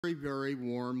Very, very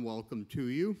warm welcome to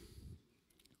you.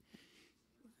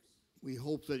 We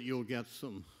hope that you'll get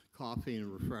some coffee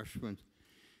and refreshment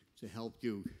to help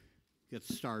you get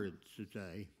started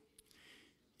today.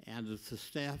 And if the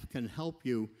staff can help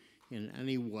you in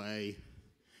any way,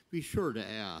 be sure to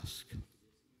ask.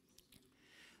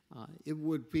 It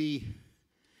would be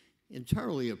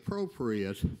entirely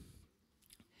appropriate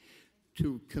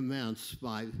to commence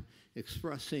by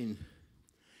expressing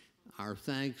our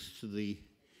thanks to the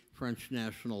French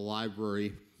National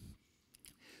Library,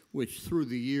 which through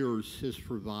the years has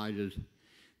provided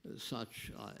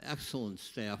such excellent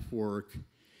staff work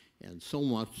and so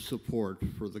much support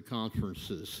for the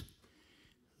conferences.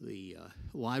 The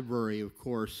library, of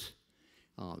course,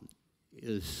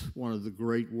 is one of the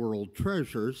great world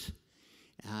treasures,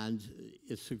 and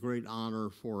it's a great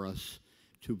honor for us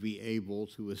to be able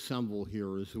to assemble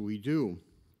here as we do.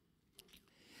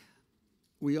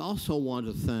 We also want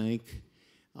to thank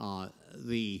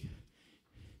the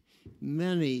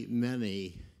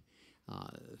many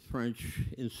French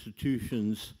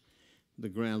institutions, the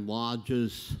Grand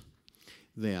Lodges,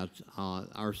 that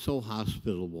are so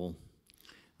hospitable.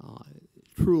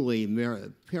 Truly,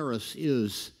 Paris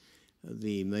is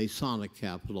the Masonic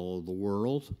capital of the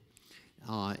world,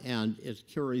 and it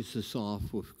carries us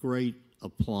off with great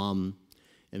aplomb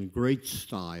and great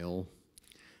style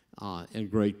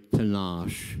and great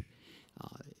panache.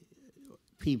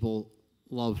 People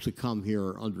love to come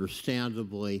here,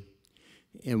 understandably,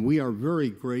 and we are very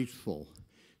grateful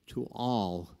to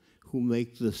all who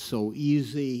make this so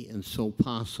easy and so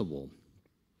possible.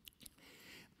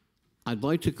 I'd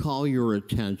like to call your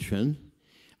attention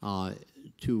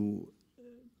to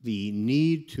the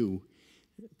need to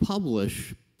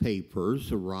publish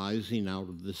papers arising out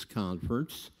of this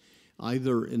conference,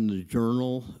 either in the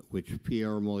journal, which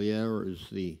Pierre Mollier is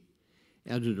the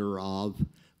editor of,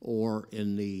 or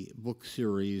in the book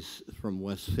series from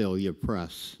Westphalia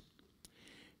Press.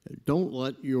 Don't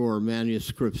let your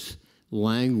manuscripts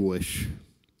languish.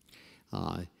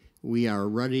 We are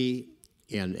ready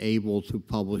and able to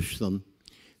publish them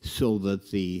so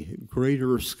that the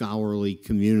greater scholarly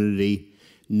community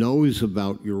knows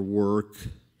about your work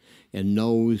and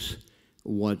knows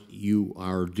what you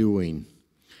are doing.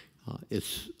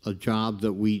 It's a job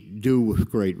that we do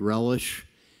with great relish,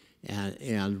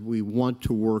 and we want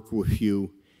to work with you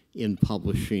in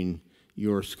publishing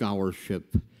your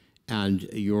scholarship and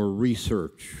your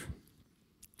research.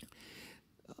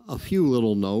 A few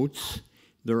little notes.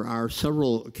 There are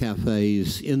several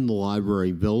cafes in the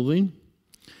library building,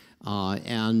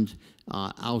 and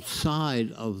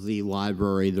outside of the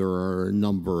library there are a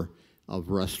number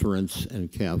of restaurants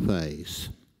and cafes.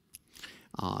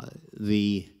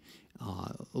 The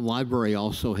library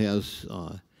also has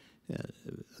a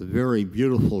very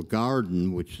beautiful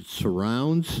garden which it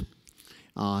surrounds,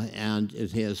 and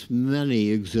it has many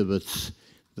exhibits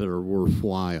that are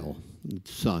worthwhile.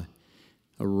 It's a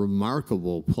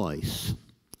remarkable place.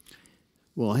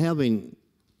 Well, having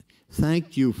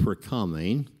thanked you for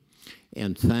coming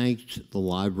and thanked the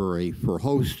library for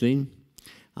hosting,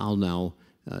 I'll now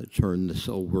turn this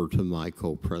over to my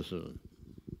co-president.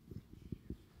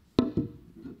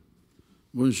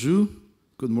 Bonjour,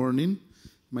 good morning.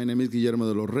 My name is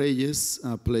Guillermo de los Reyes.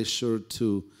 A pleasure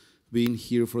to being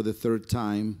here for the third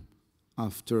time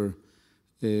after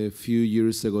a few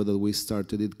years ago that we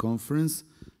started this conference.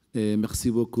 Merci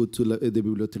beaucoup to the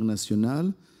Bibliothèque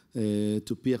Nationale,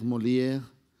 to Pierre Mollier,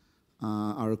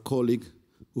 our colleague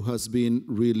who has been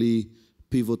really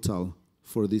pivotal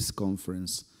for this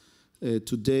conference.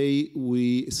 Today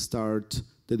we start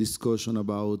the discussion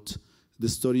about the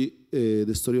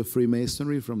story of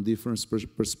Freemasonry from different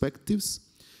perspectives.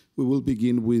 We will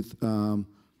begin with an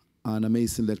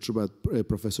amazing lecture by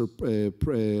Professor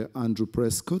Andrew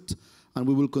Prescott, and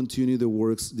we will continue the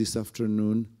works this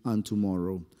afternoon and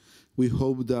tomorrow. We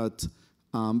hope that,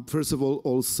 first of all,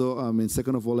 also, and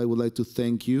second of all, I would like to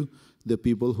thank you, the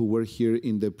people who were here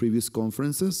in the previous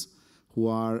conferences, who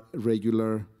are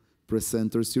regular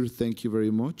presenters here. Thank you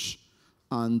very much.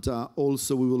 And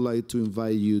also, we would like to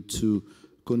invite you to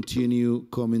continue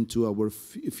coming to our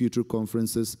future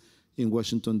conferences in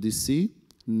Washington, D.C.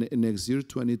 Next year,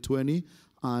 2020,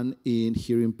 and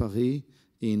here in Paris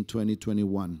in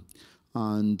 2021.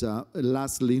 And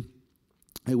lastly,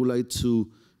 I would like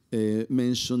to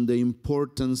mention the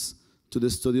importance to the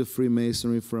study of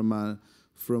Freemasonry from a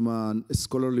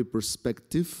scholarly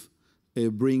perspective,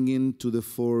 bringing to the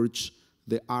forge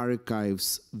the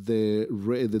archives, the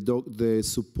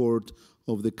support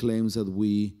of the claims that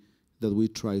we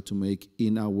try to make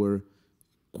in our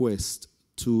quest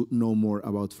to know more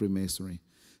about Freemasonry.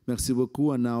 Merci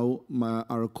beaucoup. And now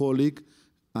our colleague,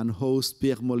 and host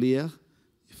Pierre Mollier.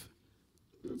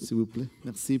 S'il vous plaît.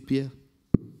 Merci, Pierre.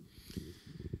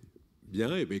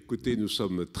 Bien, eh bien, écoutez, nous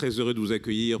sommes très heureux de vous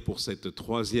accueillir pour cette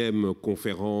troisième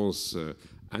conférence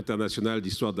internationale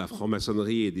d'histoire de la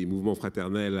franc-maçonnerie et des mouvements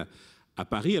fraternels à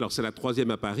Paris. Alors, c'est la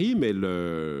troisième à Paris, mais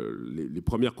les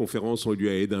premières conférences ont eu lieu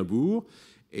à Édimbourg.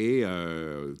 Et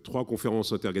 3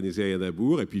 conférences ont été organisées à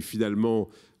Édimbourg. Et puis finalement,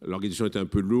 l'organisation était un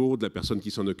peu lourde, la personne qui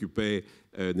s'en occupait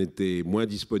n'était moins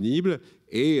disponible.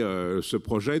 Et ce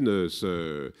projet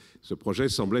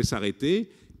semblait s'arrêter.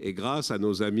 Et grâce à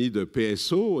nos amis de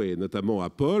PSO, et notamment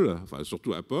à Paul, enfin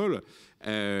surtout à Paul,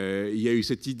 il y a eu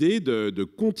cette idée de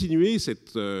continuer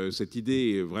cette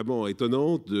idée vraiment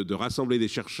étonnante de rassembler des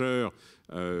chercheurs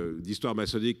d'histoire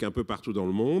maçonnique un peu partout dans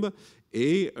le monde.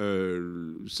 Et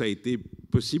ça a été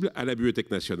possible à la Bibliothèque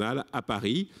nationale à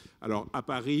Paris. Alors à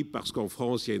Paris parce qu'en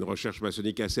France, il y a une recherche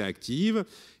maçonnique assez active,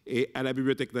 et à la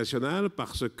Bibliothèque nationale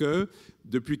parce que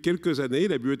depuis quelques années,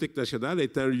 la Bibliothèque nationale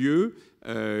est un lieu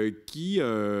qui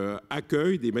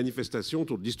accueille des manifestations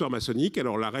autour de l'histoire maçonnique.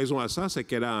 Alors la raison à ça, c'est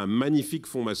qu'elle a un magnifique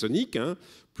fonds maçonnique, hein,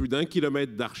 plus d'1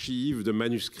 kilomètre d'archives, de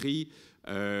manuscrits,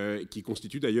 qui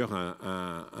constitue d'ailleurs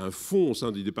un fonds au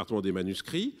sein du département des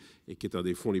manuscrits, et qui est un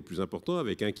des fonds les plus importants,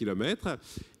 avec 1 kilomètre.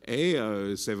 Et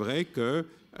c'est vrai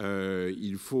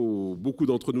qu'il faut, beaucoup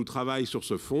d'entre nous travaillent sur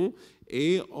ce fonds,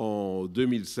 et en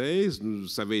 2016,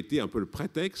 ça avait été un peu le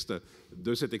prétexte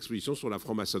de cette exposition sur la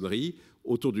franc-maçonnerie,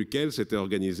 autour duquel s'étaient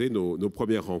organisées nos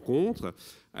premières rencontres.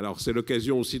 Alors c'est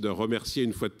l'occasion aussi de remercier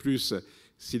une fois de plus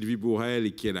Sylvie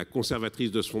Bourrel, qui est la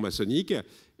conservatrice de ce fonds maçonnique,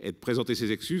 et de présenter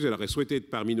ses excuses. Elle aurait souhaité être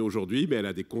parmi nous aujourd'hui, mais elle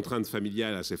a des contraintes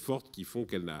familiales assez fortes qui font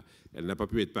qu'elle n'a pas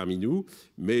pu être parmi nous.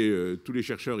 Mais tous les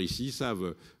chercheurs ici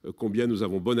savent combien nous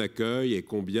avons bon accueil et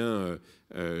combien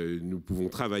nous pouvons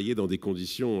travailler dans des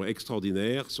conditions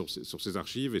extraordinaires sur ces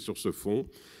archives et sur ce fonds.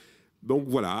 Donc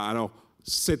voilà, alors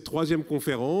cette troisième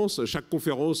conférence, chaque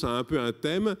conférence a un peu un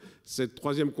thème. Cette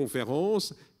troisième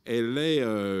conférence, elle est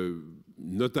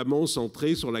notamment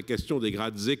centrée sur la question des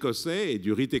grades écossais et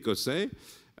du rite écossais.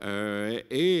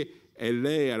 Et elle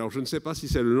est, alors je ne sais pas si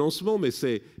c'est le lancement, mais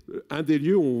c'est un des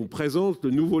lieux où on présente le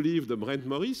nouveau livre de Brent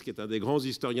Morris, qui est un des grands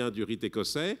historiens du rite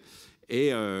écossais. Et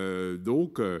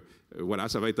donc, voilà,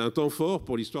 ça va être un temps fort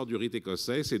pour l'histoire du rite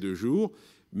écossais, ces 2 jours.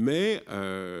 Mais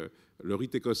le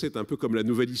rite écossais est un peu comme la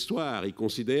nouvelle histoire. Il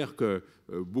considère que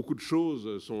beaucoup de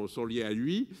choses sont liées à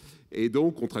lui. Et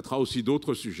donc, on traitera aussi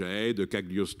d'autres sujets, de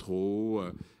Cagliostro,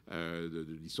 de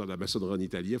l'histoire de la maçonnerie en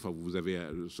Italie. Enfin, vous avez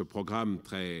ce programme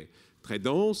très, très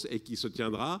dense, et qui se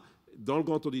tiendra dans le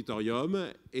grand auditorium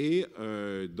et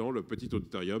dans le petit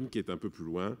auditorium qui est un peu plus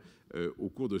loin au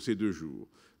cours de ces 2 jours.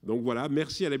 Donc voilà,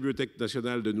 merci à la Bibliothèque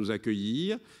nationale de nous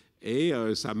accueillir, et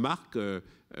ça marque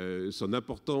son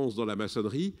importance dans la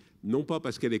maçonnerie, non pas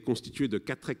parce qu'elle est constituée de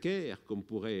 4 équerres, comme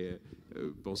pourraient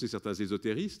penser certains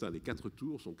ésotéristes, hein, les 4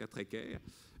 tours sont 4 équerres,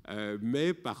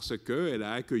 mais parce qu'elle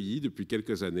a accueilli depuis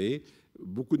quelques années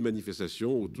beaucoup de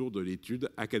manifestations autour de l'étude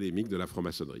académique de la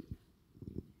franc-maçonnerie.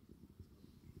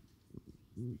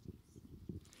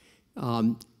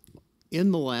 In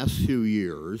the last few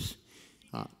years,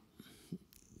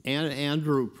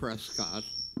 Andrew Prescott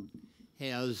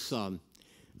has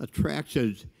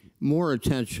attracted more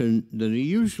attention than he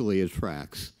usually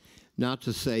attracts. Not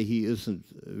to say he isn't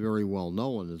very well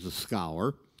known as a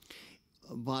scholar,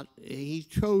 but he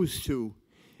chose to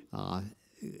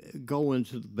go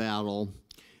into the battle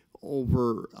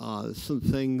over some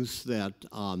things that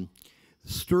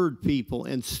stirred people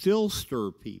and still stir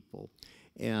people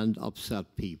and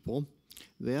upset people.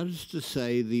 That is to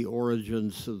say, the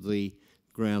origins of the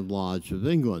Grand Lodge of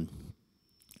England.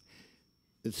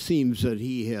 It seems that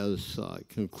he has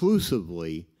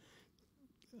conclusively,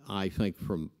 I think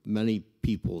from many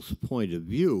people's point of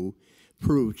view,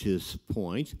 proved his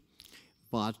point,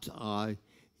 but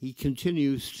he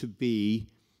continues to be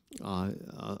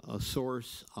a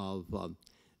source of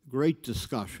great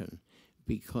discussion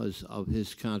because of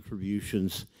his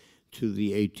contributions to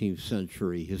the 18th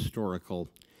century historical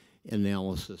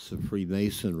analysis of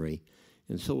Freemasonry.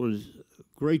 And so it is a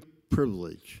great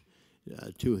privilege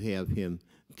to have him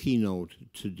keynote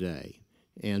today.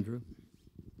 Andrew?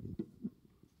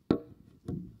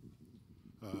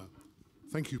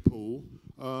 Thank you, Paul.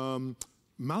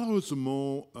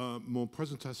 Malheureusement, mon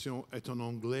présentation est en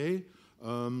anglais.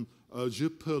 Je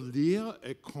peux lire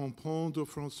et comprendre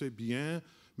français bien,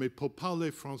 mais pour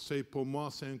parler français, pour moi,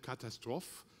 c'est une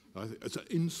catastrophe. It's an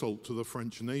insult to the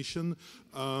French nation.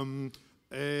 J'aime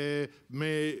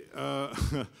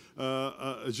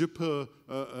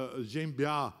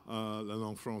bien la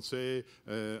langue française,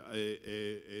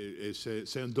 et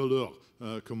c'est un douleur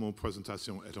que mon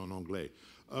présentation est en anglais.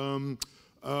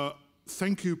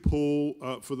 Thank you, Paul,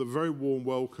 for the very warm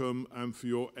welcome and for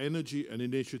your energy and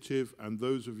initiative, and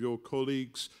those of your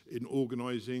colleagues in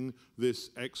organising this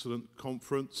excellent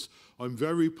conference. I'm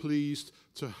very pleased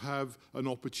to have an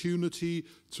opportunity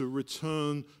to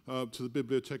return to the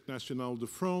Bibliothèque Nationale de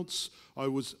France. I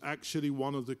was actually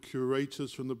one of the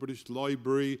curators from the British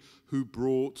Library who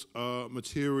brought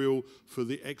material for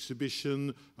the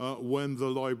exhibition when the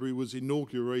library was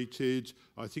inaugurated.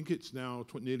 I think it's now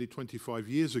nearly 25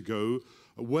 years ago.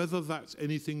 Whether that's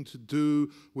anything to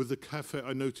do with the cafe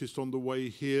I noticed on the way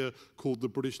here called the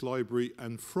British Library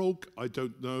and Frog, I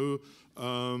don't know.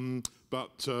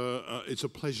 But it's a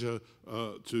pleasure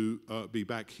to be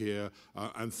back here,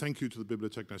 and thank you to the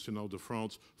Bibliothèque Nationale de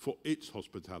France for its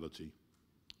hospitality.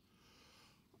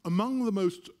 Among the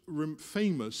most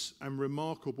famous and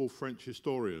remarkable French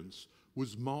historians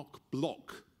was Marc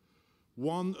Bloch,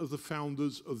 one of the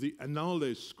founders of the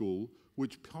Annales School,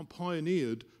 which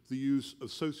pioneered the use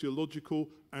of sociological,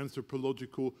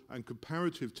 anthropological, and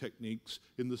comparative techniques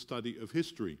in the study of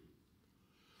history.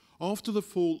 After the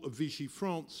fall of Vichy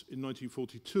France in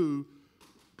 1942,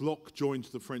 Bloch joined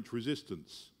the French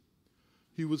resistance.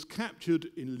 He was captured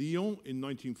in Lyon in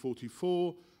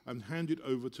 1944 and handed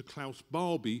over to Klaus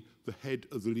Barbie, the head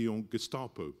of the Lyon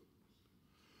Gestapo.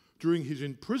 During his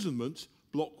imprisonment,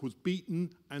 Bloch was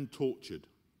beaten and tortured.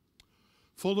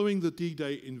 Following the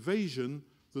D-Day invasion,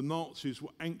 the Nazis were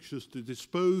anxious to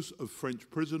dispose of French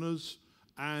prisoners,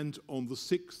 and on the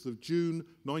 6th of June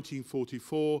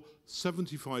 1944,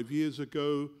 75 years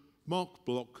ago, Marc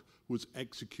Bloch was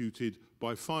executed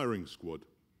by firing squad.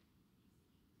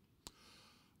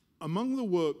 Among the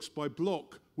works by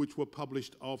Bloch which were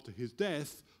published after his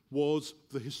death was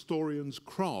The Historian's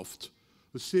Craft,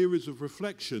 a series of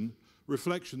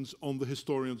reflections on the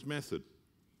historian's method.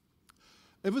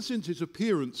 Ever since its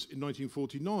appearance in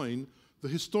 1949, The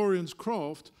Historian's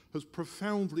Craft has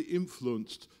profoundly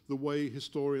influenced the way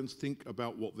historians think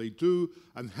about what they do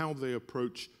and how they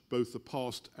approach both the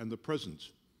past and the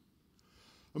present.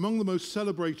 Among the most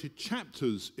celebrated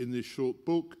chapters in this short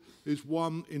book is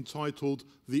one entitled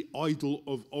The Idol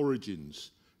of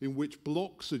Origins, in which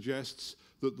Bloch suggests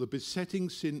that the besetting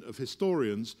sin of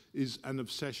historians is an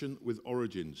obsession with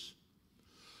origins.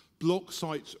 Bloch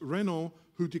cites Renan,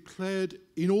 who declared,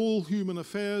 in all human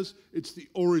affairs, it's the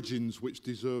origins which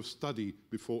deserve study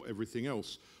before everything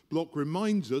else. Bloch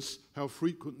reminds us how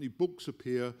frequently books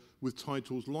appear with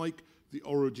titles like The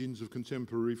Origins of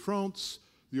Contemporary France,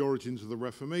 The Origins of the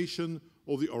Reformation,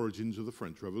 or The Origins of the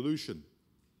French Revolution.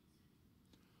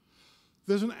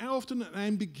 There's often an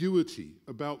ambiguity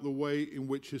about the way in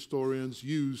which historians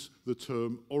use the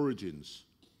term origins.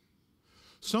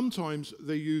 Sometimes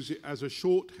they use it as a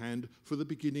shorthand for the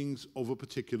beginnings of a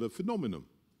particular phenomenon.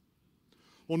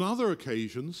 On other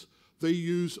occasions, they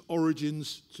use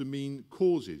origins to mean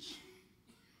causes.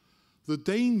 The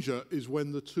danger is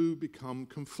when the two become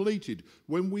conflated,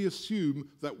 when we assume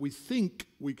that we think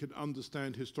we can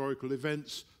understand historical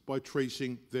events by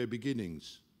tracing their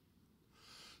beginnings.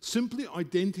 Simply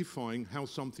identifying how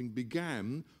something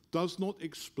began does not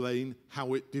explain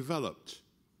how it developed.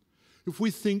 If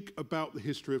we think about the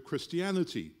history of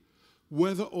Christianity,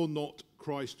 whether or not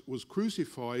Christ was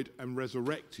crucified and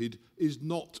resurrected is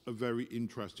not a very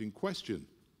interesting question.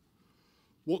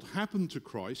 What happened to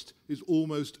Christ is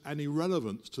almost an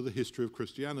irrelevance to the history of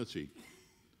Christianity.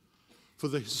 For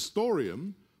the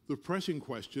historian, the pressing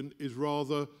question is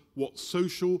rather what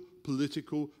social,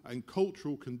 political, and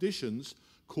cultural conditions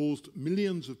caused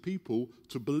millions of people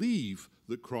to believe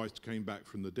that Christ came back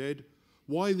from the dead,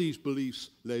 why these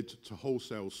beliefs led to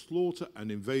wholesale slaughter and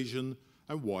invasion,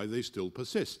 and why they still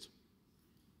persist.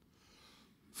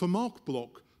 For Marc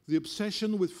Bloch, the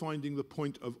obsession with finding the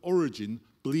point of origin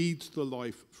bleeds the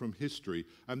life from history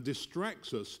and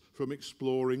distracts us from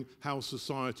exploring how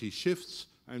society shifts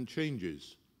and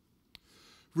changes.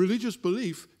 Religious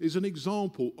belief is an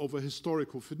example of a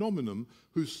historical phenomenon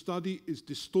whose study is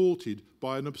distorted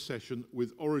by an obsession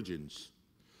with origins.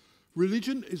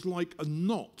 Religion is like a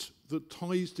knot that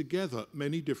ties together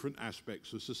many different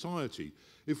aspects of society.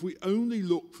 If we only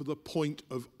look for the point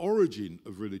of origin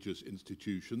of religious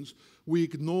institutions, we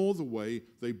ignore the way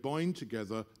they bind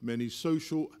together many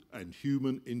social and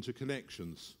human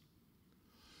interconnections.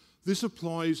 This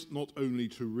applies not only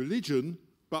to religion,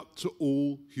 but to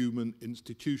all human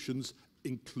institutions,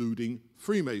 including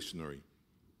Freemasonry.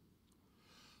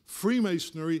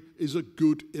 Freemasonry is a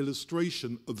good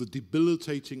illustration of the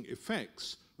debilitating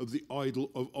effects of the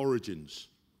idol of origins.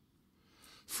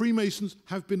 Freemasons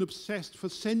have been obsessed for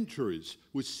centuries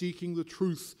with seeking the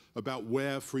truth about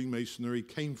where Freemasonry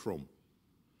came from.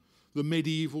 The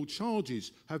medieval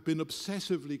charges have been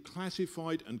obsessively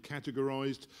classified and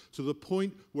categorized to the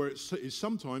point where it is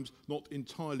sometimes not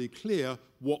entirely clear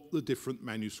what the different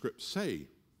manuscripts say.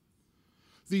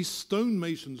 These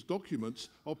stonemasons' documents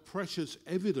are precious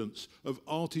evidence of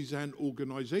artisan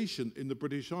organization in the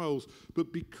British Isles,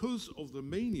 but because of the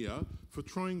mania for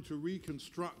trying to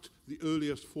reconstruct the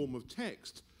earliest form of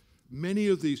text, many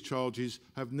of these charges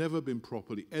have never been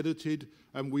properly edited,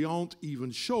 and we aren't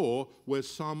even sure where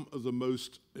some of the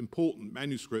most important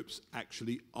manuscripts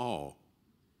actually are.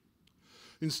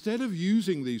 Instead of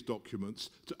using these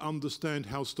documents to understand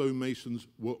how stonemasons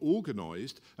were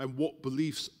organized and what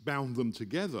beliefs bound them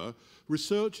together,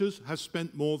 researchers have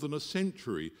spent more than a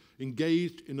century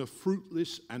engaged in a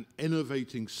fruitless and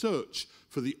enervating search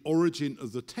for the origin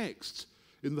of the texts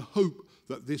in the hope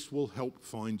that this will help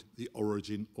find the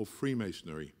origin of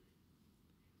Freemasonry.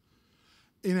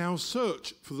 In our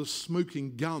search for the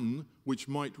smoking gun which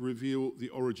might reveal the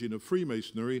origin of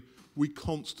Freemasonry, we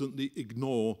constantly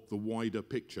ignore the wider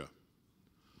picture.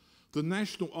 The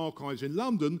National Archives in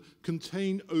London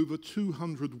contain over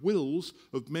 200 wills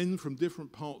of men from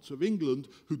different parts of England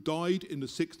who died in the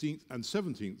 16th and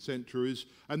 17th centuries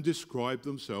and described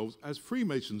themselves as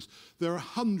Freemasons. There are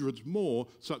hundreds more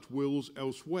such wills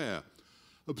elsewhere.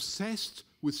 Obsessed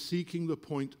with seeking the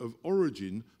point of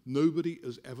origin, nobody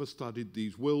has ever studied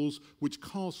these wills, which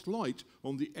cast light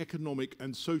on the economic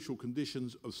and social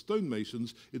conditions of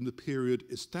stonemasons in the period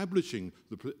establishing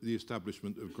the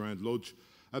establishment of Grand Lodge,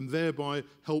 and thereby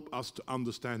help us to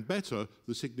understand better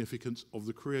the significance of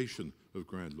the creation of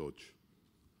Grand Lodge.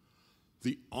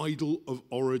 The idol of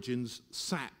origins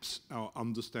saps our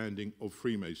understanding of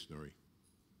Freemasonry.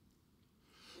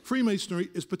 Freemasonry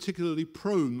is particularly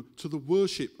prone to the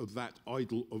worship of that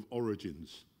idol of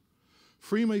origins.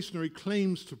 Freemasonry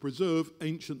claims to preserve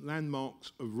ancient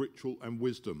landmarks of ritual and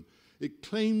wisdom. It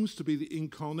claims to be the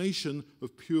incarnation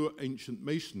of pure ancient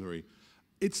masonry.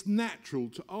 It's natural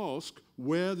to ask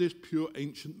where this pure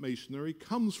ancient masonry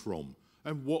comes from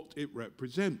and what it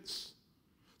represents.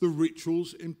 The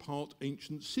rituals impart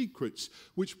ancient secrets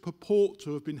which purport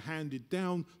to have been handed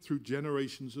down through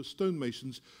generations of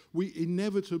stonemasons. We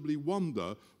inevitably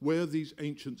wonder where these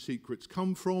ancient secrets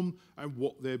come from and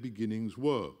what their beginnings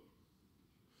were.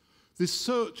 This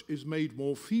search is made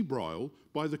more febrile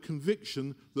by the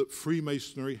conviction that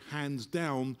Freemasonry hands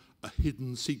down a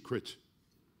hidden secret.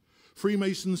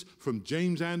 Freemasons from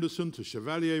James Anderson to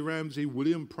Chevalier Ramsay,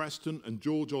 William Preston and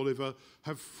George Oliver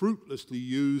have fruitlessly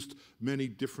used many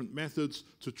different methods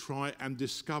to try and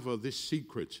discover this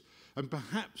secret. And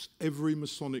perhaps every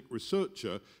Masonic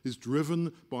researcher is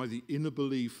driven by the inner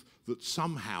belief that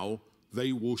somehow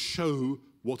they will show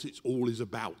what it all is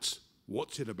about.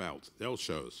 What's it about? They'll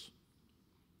show us.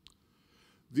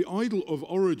 The idol of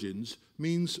origins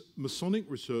means Masonic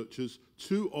researchers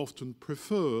too often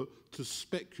prefer to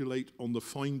speculate on the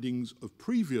findings of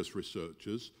previous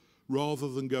researchers rather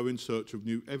than go in search of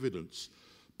new evidence.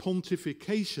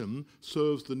 Pontification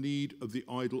serves the need of the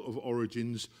idol of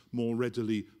origins more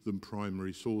readily than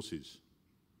primary sources.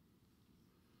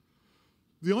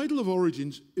 The idol of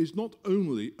origins is not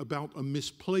only about a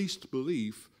misplaced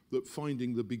belief that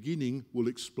finding the beginning will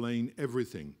explain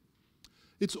everything.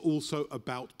 It's also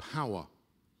about power.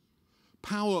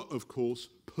 Power, of course,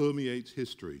 permeates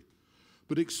history,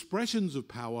 but expressions of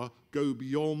power go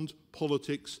beyond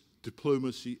politics,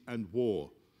 diplomacy, and war.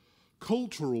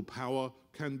 Cultural power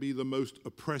can be the most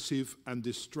oppressive and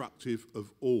destructive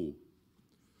of all.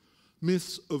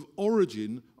 Myths of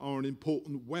origin are an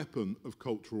important weapon of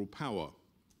cultural power.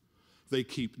 They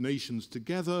keep nations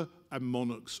together and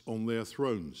monarchs on their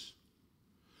thrones.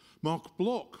 Mark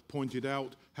Bloch pointed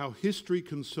out how history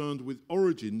concerned with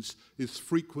origins is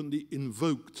frequently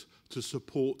invoked to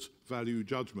support value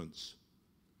judgments.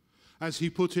 As he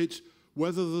put it,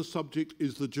 whether the subject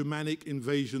is the Germanic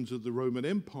invasions of the Roman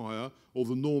Empire or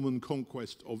the Norman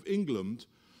conquest of England,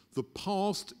 the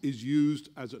past is used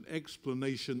as an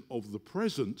explanation of the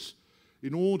present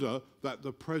in order that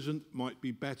the present might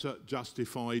be better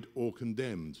justified or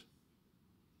condemned.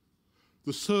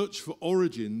 The search for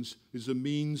origins is a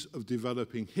means of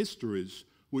developing histories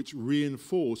which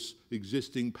reinforce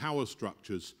existing power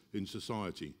structures in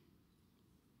society.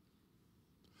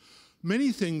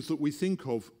 Many things that we think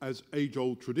of as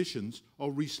age-old traditions are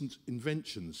recent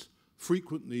inventions,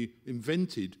 frequently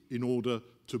invented in order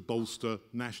to bolster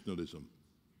nationalism.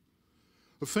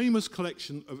 A famous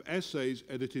collection of essays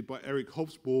edited by Eric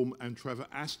Hobsbawm and Trevor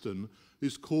Aston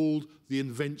is called The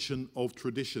Invention of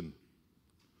Tradition.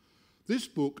 This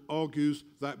book argues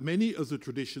that many of the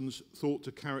traditions thought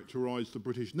to characterize the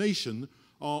British nation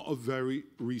are of very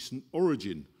recent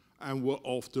origin, and were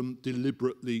often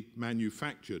deliberately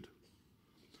manufactured.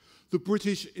 The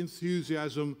British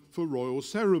enthusiasm for royal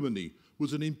ceremony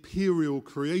was an imperial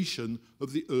creation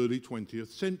of the early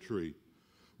 20th century,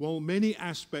 while many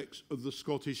aspects of the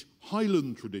Scottish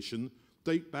Highland tradition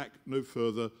date back no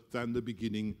further than the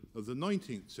beginning of the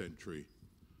 19th century.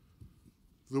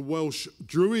 The Welsh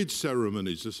Druid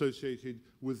ceremonies associated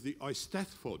with the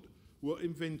Eisteddfod were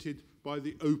invented by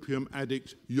the opium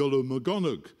addict Iolo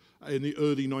McGonagh in the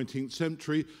early 19th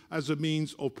century as a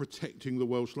means of protecting the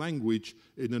Welsh language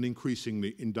in an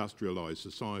increasingly industrialised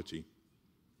society.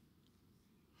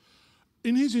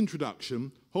 In his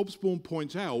introduction, Hobsbawm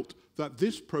points out that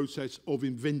this process of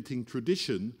inventing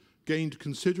tradition gained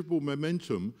considerable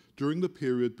momentum during the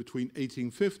period between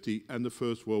 1850 and the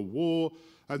First World War,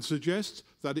 and suggests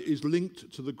that it is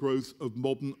linked to the growth of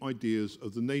modern ideas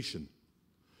of the nation.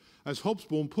 As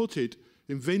Hobsbawm put it,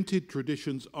 invented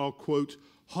traditions are, quote,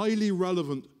 highly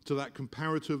relevant to that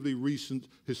comparatively recent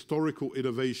historical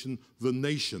innovation, the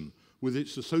nation, with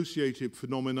its associated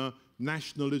phenomena,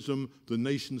 nationalism, the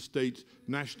nation-state,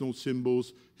 national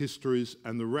symbols, histories,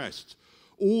 and the rest.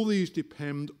 All these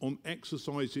depend on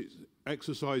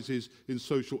exercises in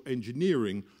social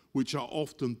engineering, which are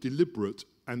often deliberate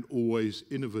and always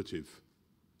innovative.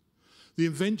 The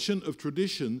invention of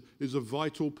tradition is a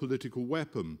vital political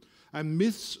weapon, and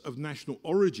myths of national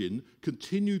origin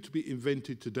continue to be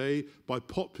invented today by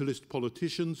populist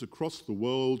politicians across the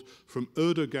world, from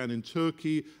Erdogan in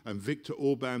Turkey and Viktor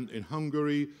Orban in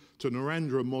Hungary to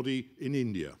Narendra Modi in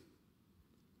India.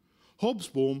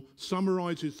 Hobsbawm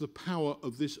summarizes the power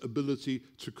of this ability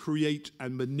to create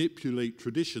and manipulate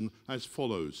tradition as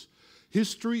follows.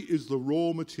 History is the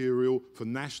raw material for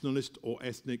nationalist or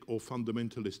ethnic or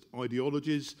fundamentalist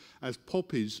ideologies, as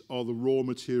poppies are the raw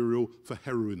material for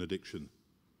heroin addiction.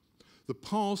 The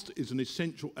past is an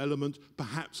essential element,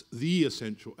 perhaps the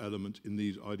essential element in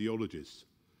these ideologies.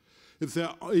 If there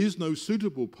is no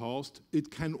suitable past, it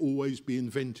can always be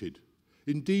invented.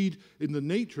 Indeed, in the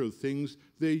nature of things,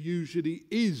 there usually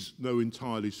is no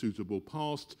entirely suitable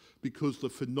past, because the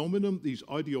phenomenon these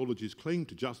ideologies claim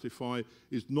to justify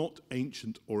is not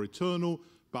ancient or eternal,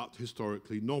 but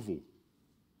historically novel.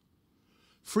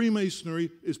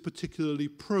 Freemasonry is particularly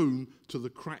prone to the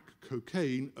crack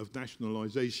cocaine of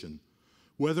nationalization,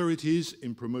 whether it is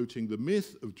in promoting the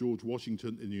myth of George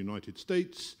Washington in the United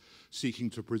States, seeking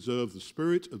to preserve the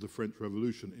spirit of the French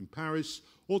Revolution in Paris,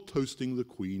 or toasting the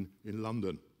Queen in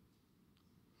London.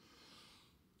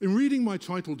 In reading my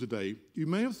title today, you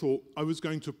may have thought I was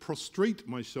going to prostrate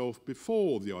myself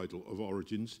before the idol of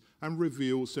origins and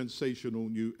reveal sensational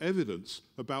new evidence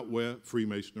about where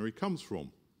Freemasonry comes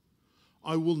from.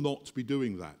 I will not be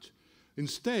doing that.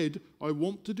 Instead, I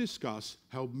want to discuss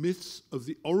how myths of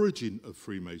the origin of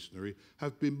Freemasonry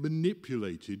have been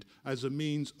manipulated as a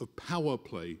means of power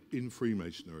play in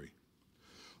Freemasonry.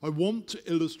 I want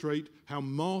to illustrate how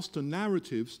master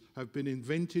narratives have been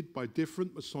invented by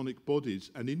different Masonic bodies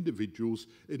and individuals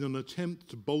in an attempt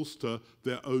to bolster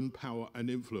their own power and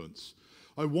influence.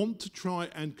 I want to try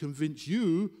and convince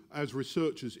you, as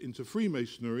researchers into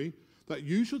Freemasonry, that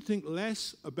you should think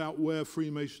less about where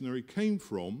Freemasonry came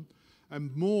from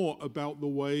and more about the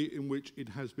way in which it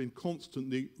has been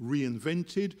constantly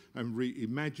reinvented and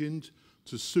reimagined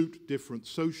to suit different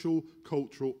social,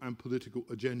 cultural, and political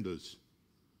agendas.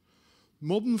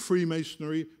 Modern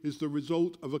Freemasonry is the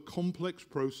result of a complex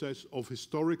process of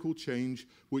historical change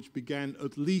which began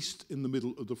at least in the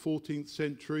middle of the 14th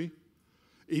century.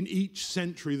 In each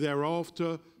century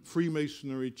thereafter,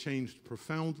 Freemasonry changed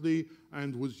profoundly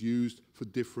and was used for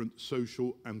different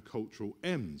social and cultural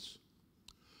ends.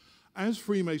 As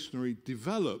Freemasonry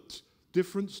developed,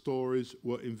 different stories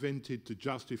were invented to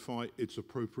justify its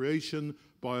appropriation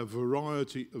by a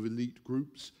variety of elite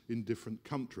groups in different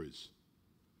countries.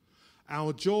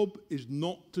 Our job is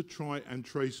not to try and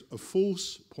trace a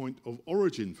false point of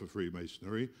origin for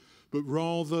Freemasonry, but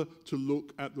rather to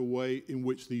look at the way in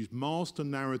which these master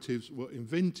narratives were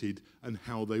invented and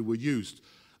how they were used.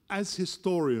 As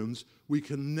historians, we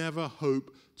can never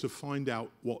hope to find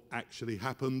out what actually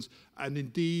happened, and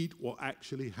indeed what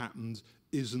actually happened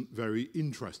isn't very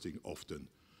interesting often.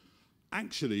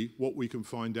 Actually, what we can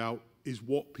find out is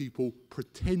what people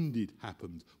pretended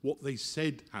happened, what they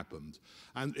said happened.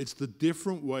 And it's the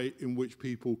different way in which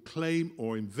people claim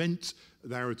or invent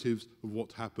narratives of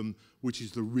what happened, which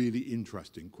is the really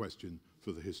interesting question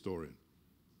for the historian.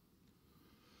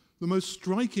 The most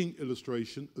striking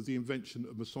illustration of the invention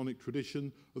of Masonic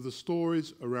tradition are the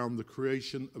stories around the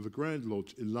creation of a Grand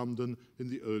Lodge in London in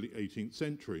the early 18th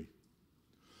century.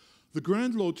 The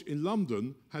Grand Lodge in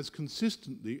London has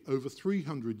consistently, over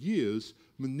 300 years,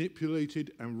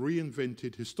 manipulated and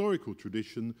reinvented historical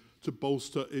tradition to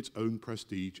bolster its own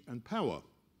prestige and power.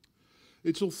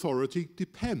 Its authority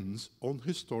depends on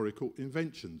historical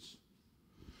inventions.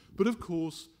 But of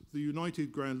course, the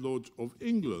United Grand Lodge of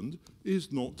England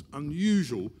is not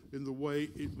unusual in the way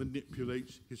it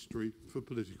manipulates history for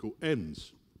political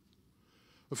ends.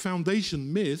 A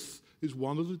foundation myth is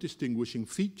one of the distinguishing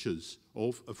features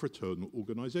of a fraternal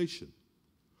organisation.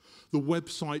 The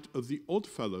website of the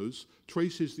Oddfellows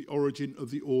traces the origin of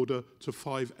the order to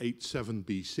 587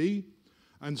 BC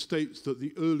and states that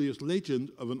the earliest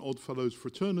legend of an Oddfellows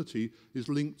fraternity is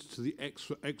linked to the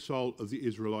exile of the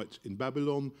Israelites in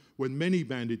Babylon, when many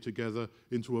banded together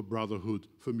into a brotherhood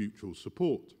for mutual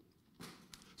support.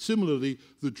 Similarly,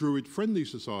 the Druid-friendly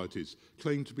societies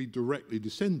claim to be directly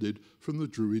descended from the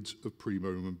Druids of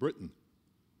pre-Roman Britain.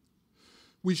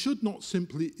 We should not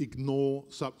simply ignore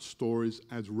such stories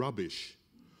as rubbish.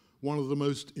 One of the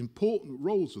most important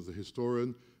roles of the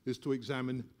historian is to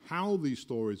examine how these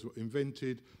stories were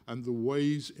invented and the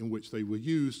ways in which they were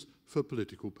used for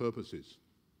political purposes.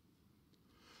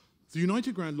 The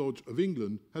United Grand Lodge of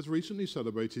England has recently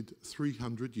celebrated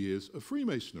 300 years of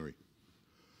Freemasonry.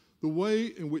 The way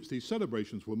in which these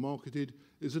celebrations were marketed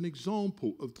is an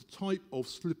example of the type of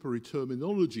slippery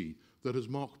terminology that, as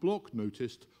Mark Bloch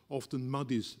noticed, often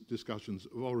muddies discussions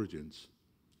of origins.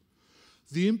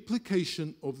 The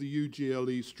implication of the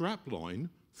UGLE strapline,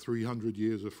 300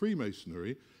 years of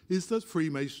Freemasonry, is that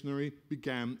Freemasonry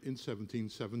began in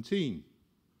 1717.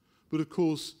 But of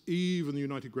course, even the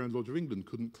United Grand Lodge of England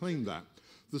couldn't claim that.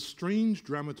 The strange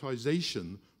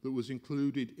dramatisation that was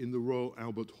included in the Royal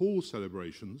Albert Hall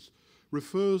celebrations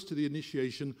refers to the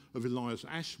initiation of Elias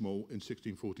Ashmole in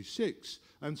 1646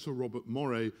 and Sir Robert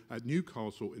Moray at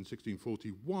Newcastle in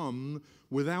 1641,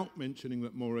 without mentioning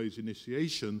that Moray's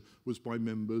initiation was by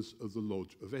members of the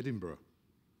Lodge of Edinburgh.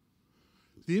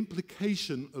 The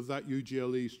implication of that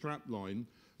UGLE strapline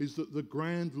is that the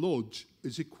Grand Lodge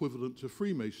is equivalent to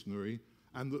Freemasonry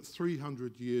and that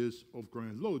 300 years of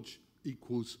Grand Lodge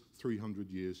equals 300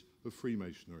 years of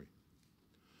Freemasonry.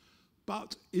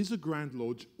 But is a Grand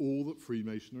Lodge all that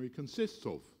Freemasonry consists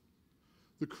of?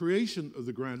 The creation of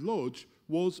the Grand Lodge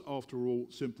was, after all,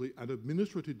 simply an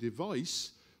administrative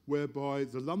device whereby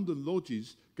the London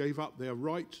lodges gave up their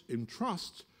rights in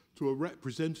trust to a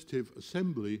representative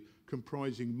assembly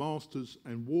comprising masters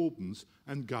and wardens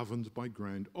and governed by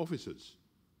grand officers.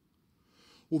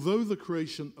 Although the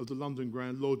creation of the London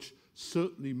Grand Lodge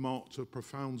certainly marked a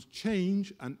profound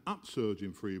change and upsurge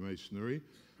in Freemasonry,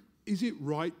 is it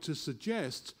right to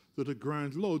suggest that a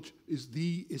Grand Lodge is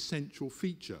the essential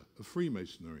feature of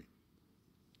Freemasonry?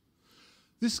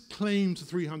 This claim to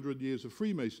 300 years of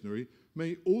Freemasonry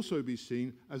may also be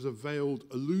seen as a veiled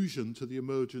allusion to the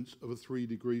emergence of a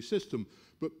three-degree system,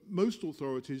 but most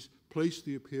authorities place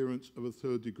the appearance of a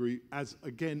third degree as,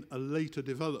 again, a later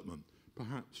development,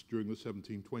 perhaps during the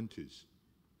 1720s.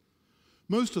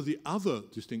 Most of the other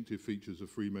distinctive features of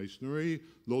Freemasonry,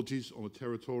 lodges on a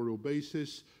territorial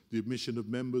basis, the admission of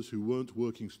members who weren't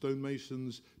working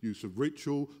stonemasons, use of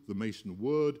ritual, the Mason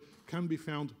word, can be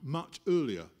found much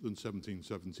earlier than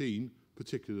 1717,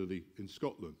 particularly in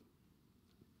Scotland.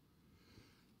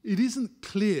 It isn't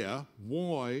clear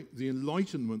why the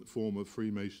Enlightenment form of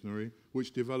Freemasonry,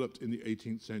 which developed in the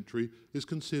 18th century, is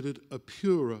considered a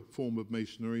purer form of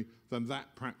Masonry than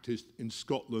that practiced in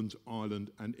Scotland, Ireland,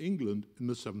 and England in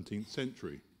the 17th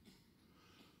century.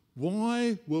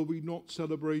 Why were we not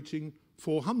celebrating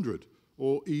 400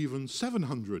 or even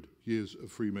 700 years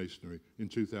of Freemasonry in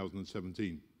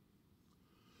 2017?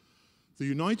 The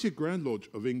United Grand Lodge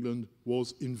of England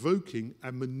was invoking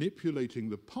and manipulating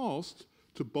the past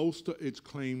to bolster its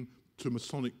claim to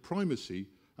Masonic primacy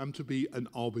and to be an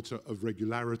arbiter of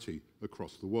regularity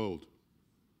across the world.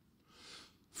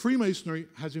 Freemasonry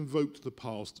has invoked the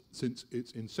past since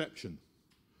its inception.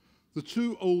 The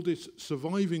two oldest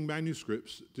surviving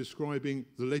manuscripts describing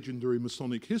the legendary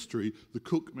Masonic history, the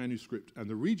Cook manuscript and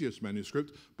the Reyes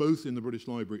manuscript, both in the British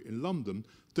Library in London,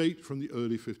 date from the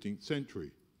early 15th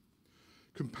century.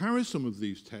 Comparison of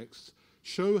these texts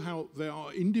show how they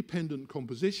are independent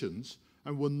compositions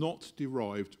and were not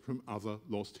derived from other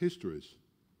lost histories.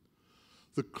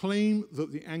 The claim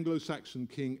that the Anglo-Saxon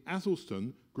king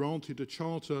Athelstan granted a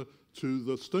charter to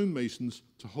the stonemasons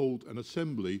to hold an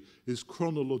assembly is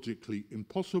chronologically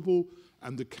impossible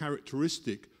and a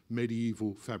characteristic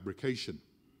medieval fabrication.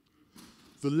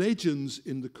 The legends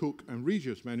in the Cook and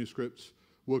Reyes manuscripts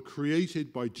were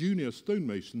created by junior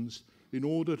stonemasons in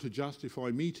order to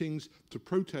justify meetings to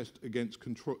protest against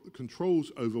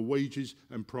controls over wages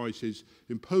and prices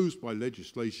imposed by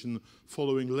legislation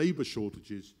following labour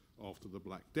shortages after the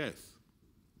Black Death.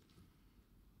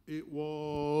 It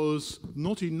was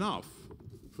not enough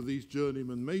for these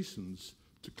journeyman Masons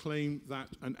to claim that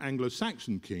an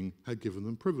Anglo-Saxon king had given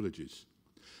them privileges.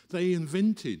 They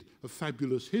invented a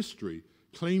fabulous history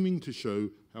claiming to show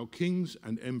how kings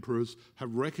and emperors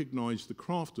have recognized the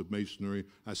craft of masonry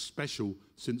as special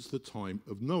since the time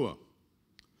of Noah.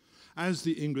 As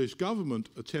the English government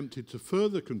attempted to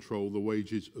further control the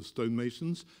wages of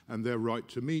stonemasons and their right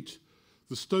to meet,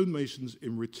 the stonemasons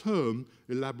in return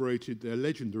elaborated their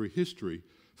legendary history,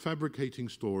 fabricating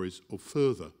stories of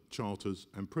further charters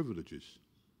and privileges.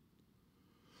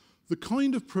 The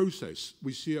kind of process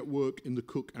we see at work in the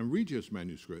Cook and Reyes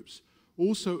manuscripts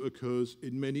also occurs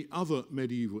in many other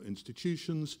medieval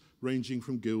institutions, ranging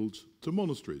from guilds to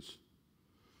monasteries.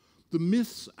 The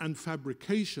myths and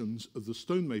fabrications of the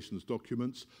stonemasons'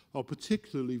 documents are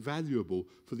particularly valuable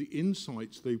for the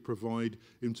insights they provide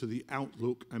into the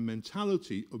outlook and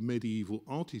mentality of medieval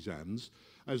artisans,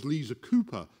 as Lisa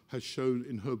Cooper has shown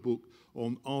in her book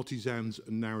on artisans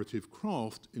and narrative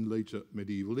craft in later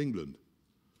medieval England.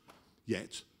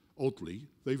 Yet, oddly,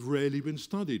 they've rarely been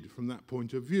studied from that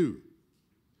point of view.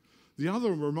 The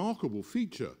other remarkable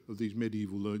feature of these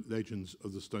medieval legends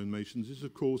of the stonemasons is,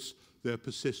 of course, their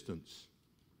persistence.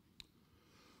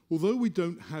 Although we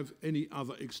don't have any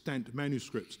other extant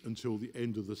manuscripts until the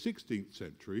end of the 16th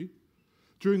century,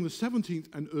 during the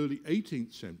 17th and early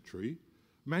 18th century,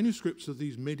 manuscripts of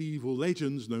these medieval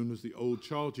legends, known as the Old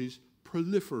Charges,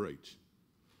 proliferate.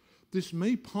 This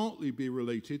may partly be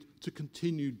related to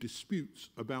continued disputes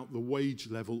about the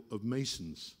wage level of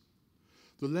masons.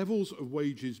 The levels of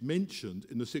wages mentioned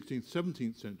in the 16th,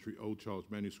 17th century Old Charge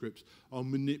manuscripts are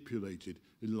manipulated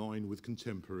in line with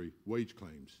contemporary wage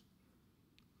claims.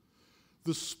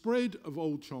 The spread of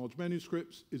Old Charge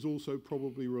manuscripts is also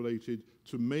probably related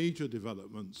to major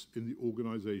developments in the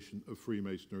organisation of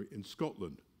Freemasonry in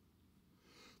Scotland.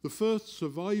 The first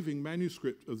surviving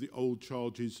manuscript of the Old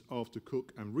Charges after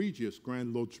Cook and Reyes,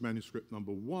 Grand Lodge manuscript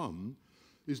number 1,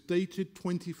 is dated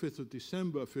 25th of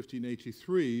December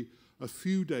 1583, a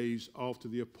few days after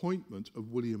the appointment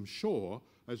of William Shaw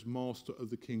as Master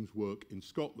of the King's work in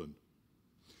Scotland.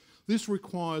 This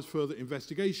requires further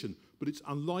investigation, but it's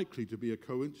unlikely to be a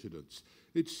coincidence.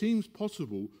 It seems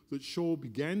possible that Shaw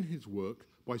began his work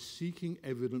by seeking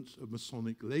evidence of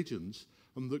Masonic legends,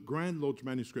 and that Grand Lodge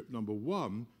manuscript number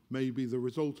 1 may be the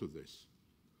result of this.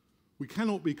 We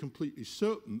cannot be completely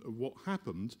certain of what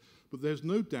happened, but there's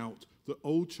no doubt that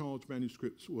Old Charge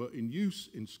manuscripts were in use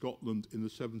in Scotland in the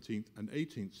 17th and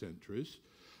 18th centuries,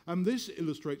 and this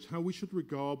illustrates how we should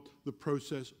regard the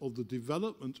process of the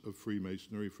development of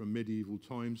Freemasonry from medieval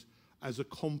times as a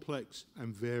complex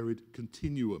and varied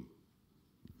continuum.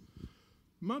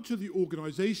 Much of the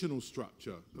organizational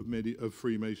structure of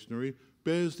Freemasonry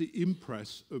bears the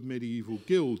impress of medieval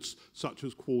guilds, such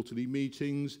as quarterly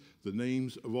meetings, the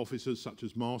names of officers such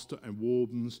as master and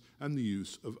wardens, and the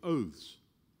use of oaths.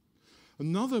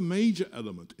 Another major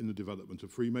element in the development of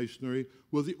Freemasonry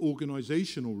were the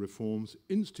organizational reforms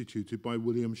instituted by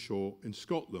William Shaw in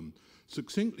Scotland,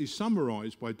 succinctly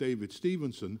summarized by David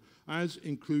Stevenson as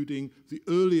including the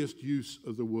earliest use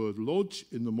of the word lodge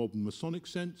in the modern Masonic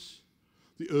sense,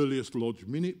 the earliest lodge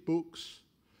minute books,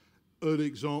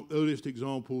 earliest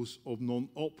examples of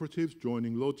non-operatives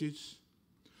joining lodges,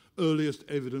 earliest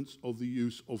evidence of the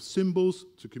use of symbols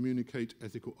to communicate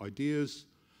ethical ideas,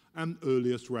 and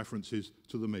earliest references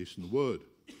to the Mason word.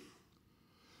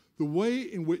 The way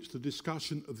in which the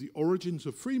discussion of the origins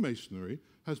of Freemasonry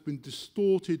has been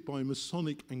distorted by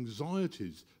Masonic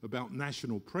anxieties about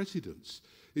national precedence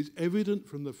is evident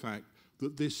from the fact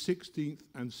that this 16th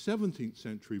and 17th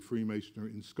century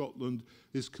Freemasonry in Scotland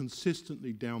is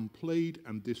consistently downplayed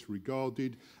and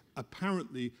disregarded,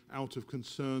 apparently out of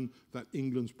concern that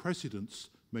England's precedents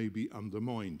may be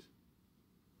undermined.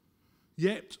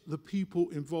 Yet the people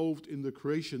involved in the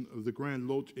creation of the Grand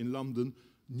Lodge in London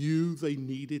knew they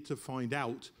needed to find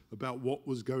out about what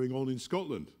was going on in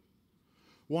Scotland.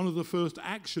 One of the first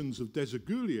actions of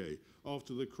Desaguliers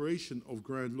after the creation of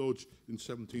Grand Lodge in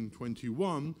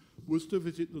 1721 was to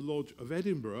visit the Lodge of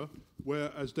Edinburgh,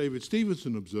 where, as David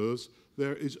Stevenson observes,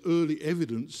 there is early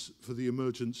evidence for the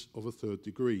emergence of a third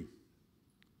degree.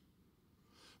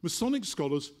 Masonic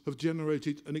scholars have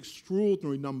generated an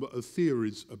extraordinary number of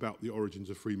theories about the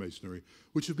origins of Freemasonry,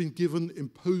 which have been given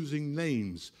imposing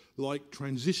names like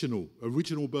transitional,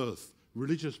 original birth,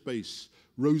 religious base,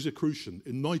 Rosicrucian,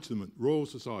 Enlightenment, Royal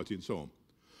Society, and so on.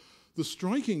 The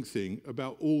striking thing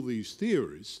about all these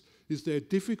theories is their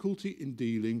difficulty in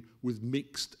dealing with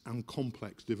mixed and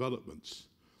complex developments.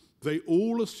 They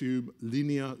all assume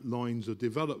linear lines of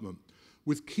development,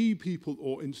 with key people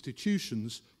or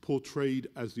institutions portrayed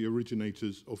as the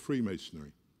originators of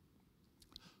Freemasonry.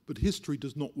 But history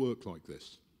does not work like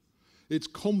this. It's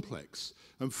complex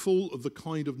and full of the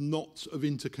kind of knots of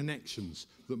interconnections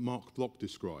that Mark Bloch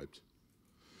described.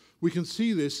 We can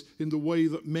see this in the way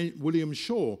that William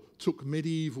Shaw took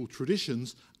medieval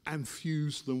traditions and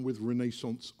fused them with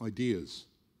Renaissance ideas.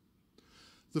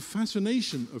 The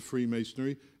fascination of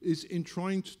Freemasonry is in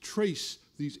trying to trace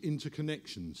these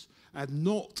interconnections and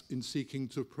not in seeking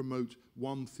to promote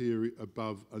one theory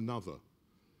above another.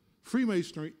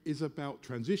 Freemasonry is about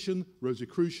transition,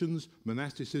 Rosicrucians,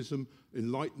 monasticism,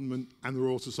 Enlightenment, and the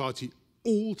Royal Society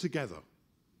all together.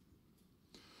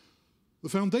 The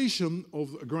foundation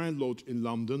of a Grand Lodge in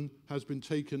London has been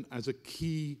taken as a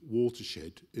key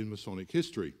watershed in Masonic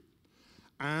history.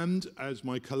 And as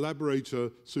my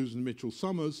collaborator Susan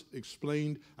Mitchell-Summers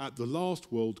explained at the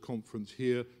last World Conference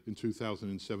here in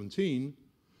 2017,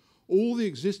 all the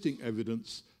existing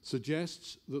evidence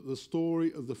suggests that the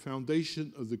story of the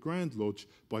foundation of the Grand Lodge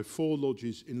by 4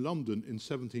 lodges in London in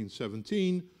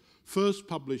 1717, first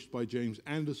published by James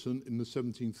Anderson in the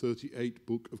 1738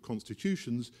 Book of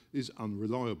Constitutions, is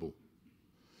unreliable.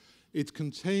 It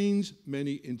contains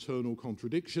many internal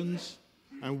contradictions,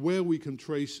 and where we can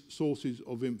trace sources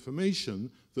of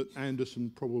information that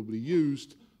Anderson probably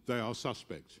used, they are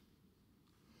suspect.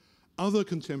 Other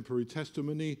contemporary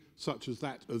testimony, such as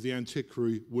that of the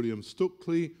antiquary William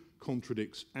Stukeley,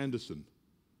 contradicts Anderson.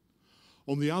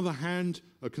 On the other hand,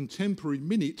 a contemporary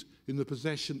minute in the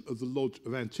possession of the Lodge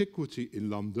of Antiquity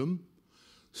in London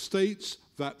states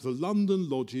that the London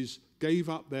lodges gave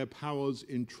up their powers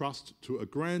in trust to a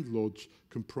Grand Lodge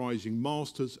comprising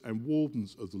masters and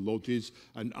wardens of the lodges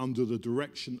and under the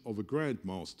direction of a Grand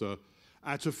Master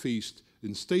at a feast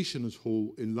in Stationers'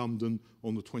 Hall in London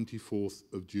on the 24th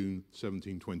of June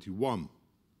 1721.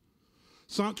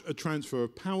 Such a transfer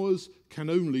of powers can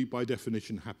only, by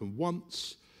definition, happen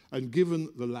once, and given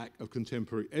the lack of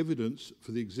contemporary evidence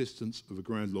for the existence of a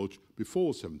Grand Lodge before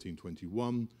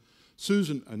 1721,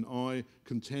 Susan and I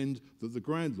contend that the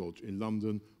Grand Lodge in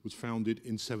London was founded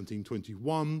in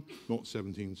 1721, not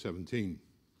 1717.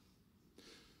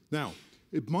 Now,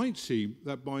 it might seem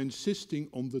that by insisting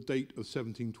on the date of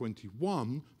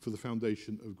 1721 for the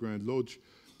foundation of Grand Lodge,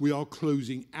 we are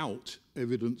closing out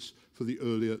evidence for the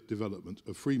earlier development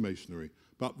of Freemasonry,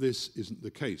 but this isn't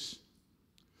the case.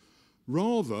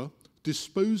 Rather,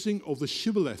 disposing of the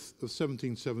shibboleth of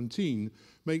 1717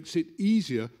 makes it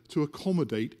easier to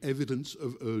accommodate evidence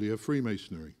of earlier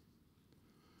Freemasonry.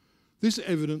 This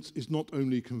evidence is not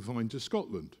only confined to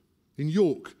Scotland. In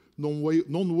York,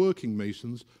 non-working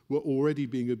Masons were already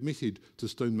being admitted to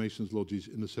stonemasons' lodges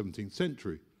in the 17th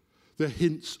century. There are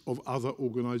hints of other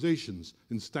organisations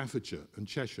in Staffordshire and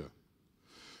Cheshire.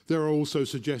 There are also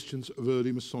suggestions of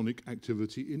early Masonic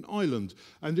activity in Ireland,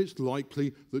 and it's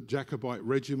likely that Jacobite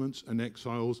regiments and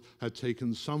exiles had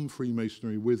taken some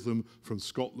Freemasonry with them from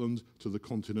Scotland to the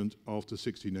continent after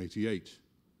 1688.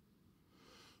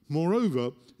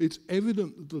 Moreover, it's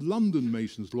evident that the London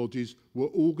Masons' lodges were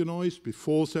organised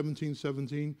before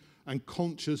 1717 and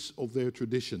conscious of their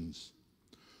traditions.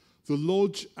 The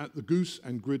lodge at the Goose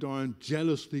and Gridiron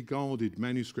jealously guarded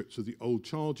manuscripts of the old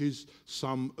charges,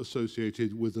 some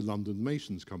associated with the London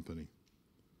Masons Company.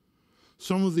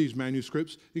 Some of these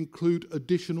manuscripts include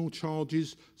additional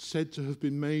charges said to have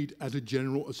been made at a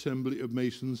General Assembly of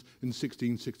Masons in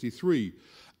 1663.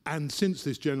 And since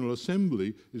this General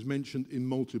Assembly is mentioned in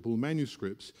multiple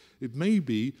manuscripts, it may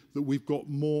be that we've got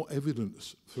more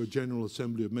evidence for a General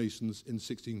Assembly of Masons in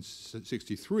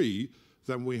 1663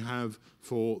 than we have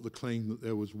for the claim that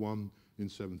there was one in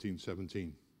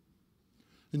 1717.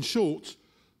 In short,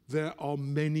 there are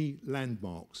many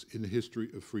landmarks in the history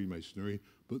of Freemasonry,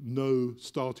 but no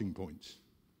starting points.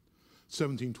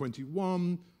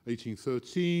 1721,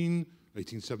 1813,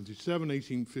 1877,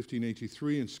 1815,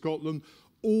 1883 in Scotland,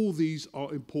 all these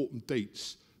are important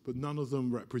dates, but none of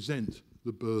them represent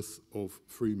the birth of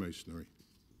Freemasonry.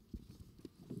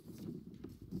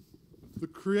 The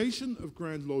creation of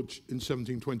Grand Lodge in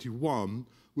 1721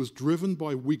 was driven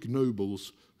by Whig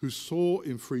nobles who saw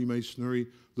in Freemasonry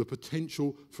the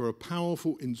potential for a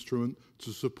powerful instrument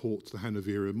to support the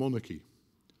Hanoverian monarchy.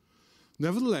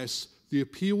 Nevertheless, the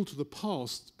appeal to the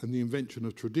past and the invention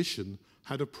of tradition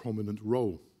had a prominent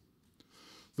role.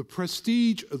 The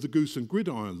prestige of the Goose and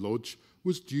Gridiron Lodge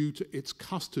was due to its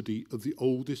custody of the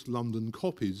oldest London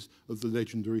copies of the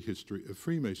legendary history of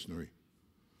Freemasonry.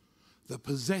 The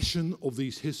possession of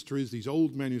these histories, these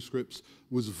old manuscripts,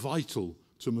 was vital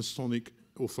to Masonic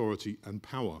authority and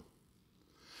power.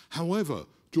 However,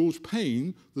 George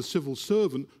Payne, the civil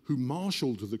servant who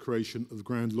marshalled the creation of the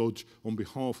Grand Lodge on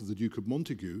behalf of the Duke of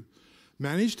Montagu,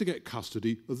 managed to get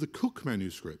custody of the Cook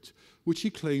manuscript, which he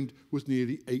claimed was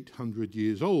nearly 800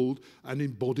 years old and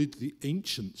embodied the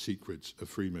ancient secrets of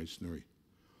Freemasonry.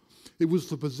 It was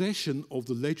the possession of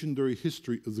the legendary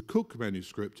history of the Cook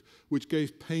manuscript which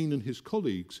gave Payne and his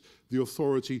colleagues the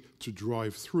authority to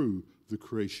drive through the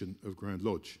creation of Grand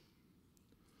Lodge.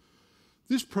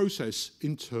 This process,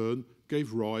 in turn,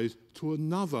 gave rise to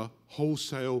another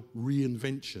wholesale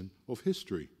reinvention of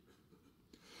history.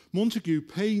 Montagu,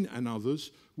 Payne and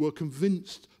others were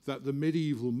convinced that the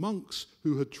medieval monks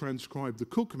who had transcribed the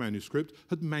Cook manuscript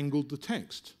had mangled the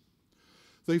text.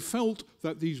 They felt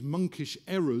that these monkish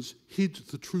errors hid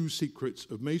the true secrets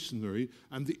of Masonry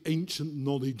and the ancient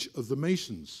knowledge of the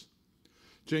Masons.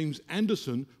 James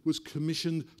Anderson was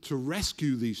commissioned to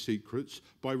rescue these secrets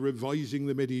by revising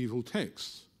the medieval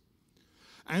texts.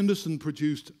 Anderson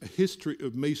produced a history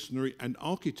of Masonry and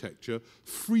architecture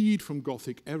freed from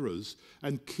Gothic errors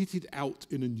and kitted out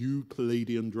in a new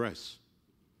Palladian dress.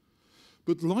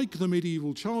 But like the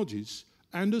medieval charges,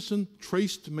 Anderson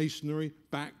traced Masonry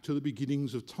back to the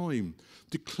beginnings of time,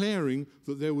 declaring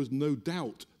that there was no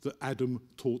doubt that Adam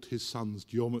taught his sons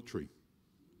geometry.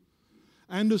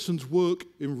 Anderson's work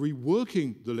in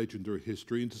reworking the legendary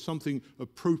history into something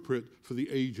appropriate for the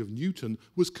age of Newton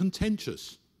was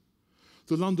contentious.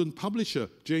 The London publisher,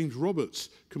 James Roberts,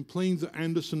 complained that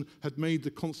Anderson had made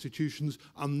the constitutions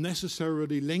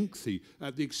unnecessarily lengthy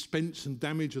at the expense and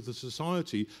damage of the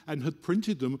society and had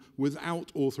printed them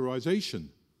without authorization.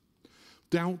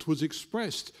 Doubt was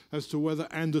expressed as to whether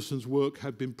Anderson's work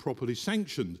had been properly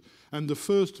sanctioned, and the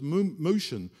first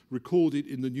motion recorded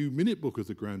in the new Minute Book of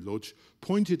the Grand Lodge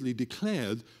pointedly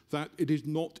declared that it is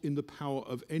not in the power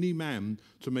of any man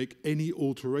to make any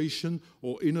alteration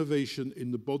or innovation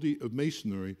in the body of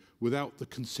Masonry without the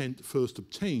consent first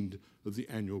obtained of the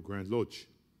annual Grand Lodge.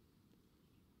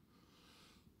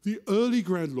 The early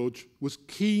Grand Lodge was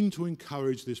keen to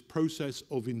encourage this process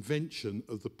of invention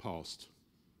of the past.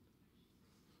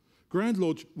 Grand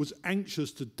Lodge was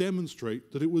anxious to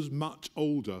demonstrate that it was much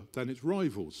older than its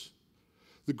rivals.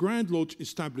 The Grand Lodge,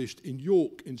 established in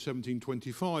York in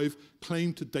 1725,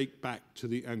 claimed to date back to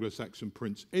the Anglo-Saxon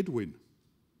Prince Edwin.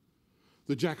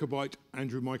 The Jacobite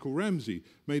Andrew Michael Ramsay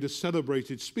made a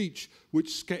celebrated speech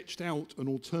which sketched out an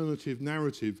alternative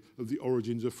narrative of the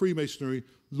origins of Freemasonry,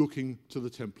 looking to the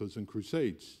Templars and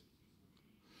Crusades.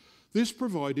 This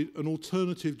provided an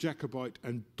alternative Jacobite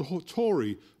and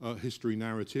Tory history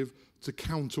narrative to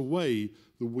counterweigh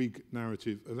the Whig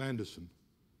narrative of Anderson.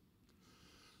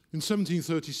 In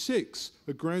 1736,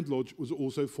 a Grand Lodge was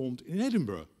also formed in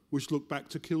Edinburgh, which looked back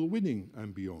to Kilwinning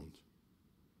and beyond.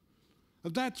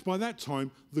 By that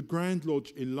time, the Grand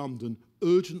Lodge in London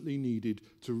urgently needed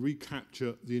to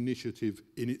recapture the initiative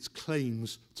in its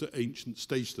claims to ancient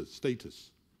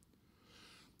status.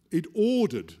 It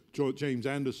ordered James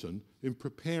Anderson, in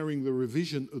preparing the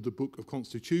revision of the Book of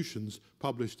Constitutions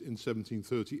published in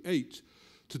 1738,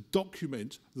 to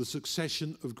document the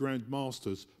succession of Grand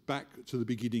Masters back to the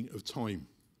beginning of time.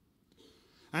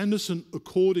 Anderson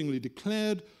accordingly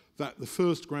declared that the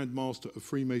first Grand Master of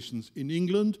Freemasons in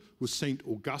England was St.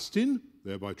 Augustine,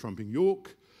 thereby trumping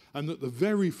York, and that the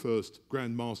very first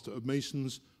Grand Master of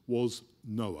Masons was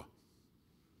Noah.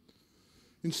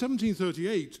 In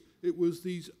 1738, it was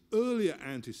these earlier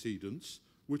antecedents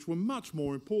which were much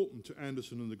more important to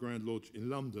Anderson and the Grand Lodge in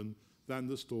London than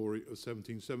the story of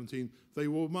 1717. They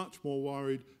were much more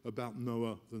worried about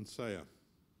Noah than Saya.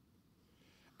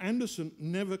 Anderson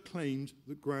never claimed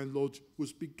that Grand Lodge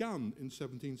was begun in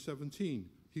 1717.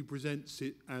 He presents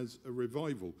it as a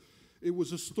revival. It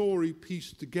was a story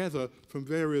pieced together from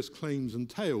various claims and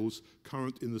tales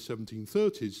current in the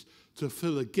 1730s to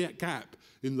fill a gap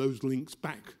in those links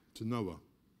back to Noah.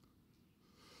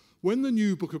 When the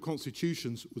new Book of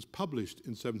Constitutions was published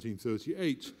in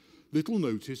 1738, little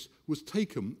notice was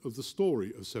taken of the story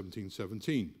of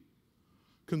 1717.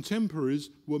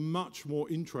 Contemporaries were much more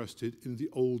interested in the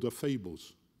older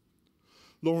fables.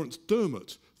 Lawrence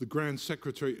Dermot, the Grand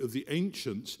Secretary of the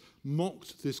Ancients,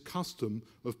 mocked this custom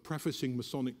of prefacing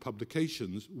Masonic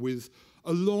publications with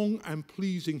a long and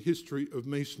pleasing history of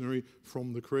Masonry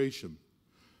from the creation.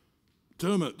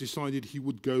 Dermot decided he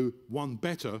would go one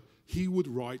better. He would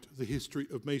write the history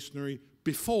of Masonry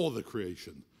before the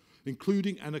creation,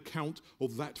 including an account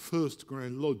of that first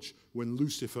Grand Lodge when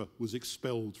Lucifer was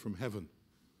expelled from heaven.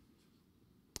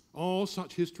 Are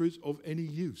such histories of any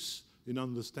use in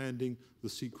understanding the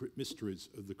secret mysteries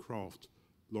of the craft?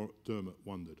 Dermot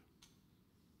wondered.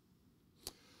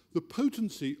 The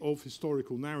potency of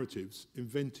historical narratives,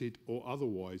 invented or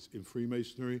otherwise, in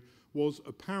Freemasonry was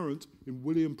apparent in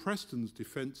William Preston's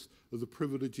defence of the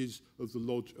privileges of the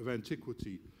Lodge of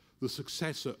Antiquity, the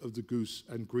successor of the Goose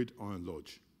and Gridiron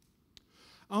Lodge.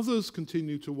 Others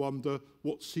continue to wonder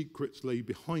what secrets lay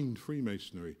behind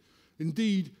Freemasonry.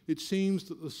 Indeed, it seems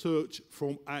that the search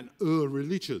from an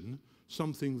religion,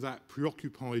 something that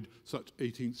preoccupied such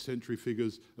 18th century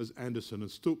figures as Anderson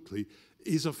and Stukely,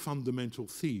 is a fundamental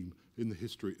theme in the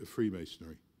history of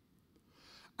Freemasonry.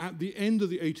 At the end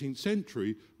of the 18th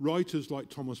century, writers like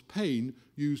Thomas Paine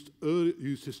used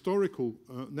historical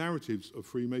narratives of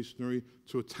Freemasonry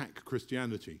to attack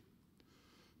Christianity.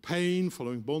 Paine,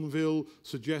 following Bonneville,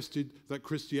 suggested that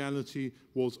Christianity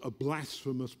was a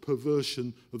blasphemous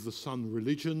perversion of the Sun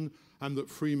religion and that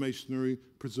Freemasonry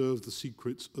preserved the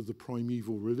secrets of the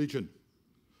primeval religion.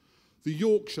 The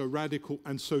Yorkshire radical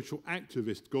and social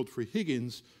activist Godfrey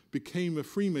Higgins became a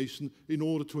Freemason in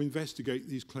order to investigate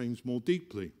these claims more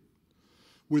deeply.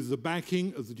 With the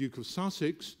backing of the Duke of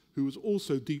Sussex, who was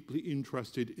also deeply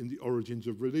interested in the origins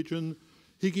of religion,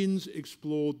 Higgins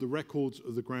explored the records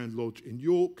of the Grand Lodge in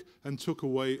York and took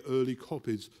away early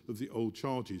copies of the old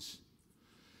charges.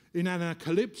 In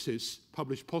Anacalypsis,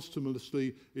 published posthumously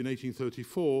in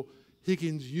 1834,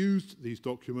 Higgins used these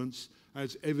documents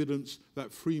as evidence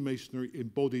that Freemasonry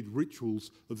embodied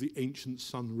rituals of the ancient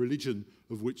Sun religion,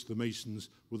 of which the Masons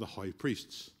were the high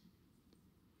priests.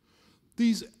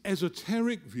 These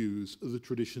esoteric views of the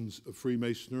traditions of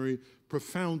Freemasonry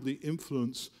profoundly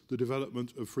influenced the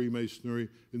development of Freemasonry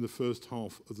in the first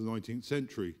half of the 19th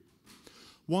century.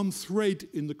 One thread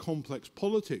in the complex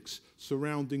politics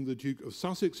surrounding the Duke of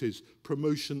Sussex's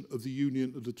promotion of the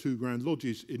union of the two Grand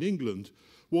Lodges in England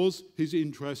was his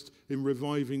interest in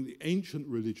reviving the ancient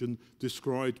religion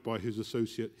described by his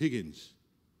associate Higgins.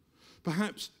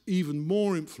 Perhaps even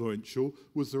more influential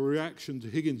was the reaction to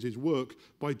Higgins's work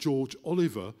by George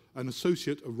Oliver, an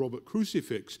associate of Robert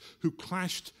Crucifix, who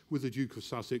clashed with the Duke of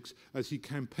Sussex as he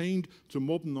campaigned to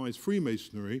modernize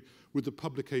Freemasonry with the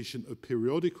publication of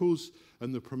periodicals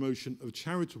and the promotion of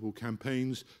charitable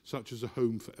campaigns such as a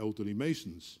home for elderly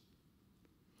Masons.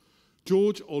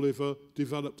 George Oliver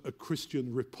developed a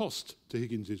Christian riposte to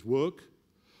Higgins's work.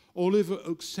 Oliver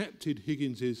accepted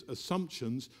Higgins's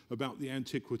assumptions about the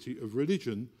antiquity of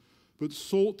religion, but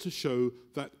sought to show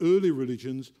that early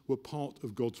religions were part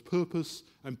of God's purpose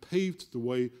and paved the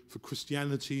way for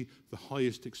Christianity, the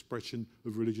highest expression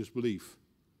of religious belief.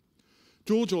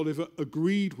 George Oliver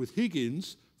agreed with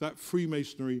Higgins that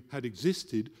Freemasonry had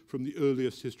existed from the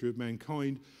earliest history of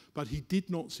mankind, but he did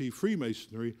not see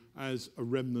Freemasonry as a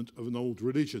remnant of an old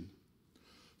religion.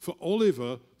 For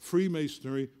Oliver,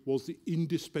 Freemasonry was the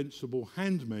indispensable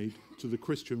handmaid to the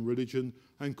Christian religion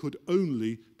and could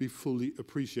only be fully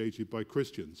appreciated by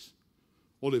Christians.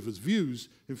 Oliver's views,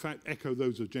 in fact, echo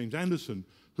those of James Anderson,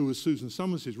 who, as Susan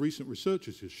Summers's recent research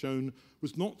has shown,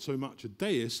 was not so much a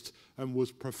deist and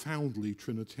was profoundly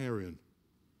Trinitarian.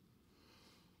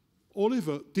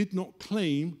 Oliver did not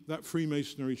claim that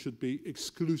Freemasonry should be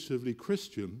exclusively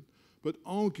Christian, but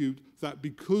argued that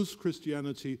because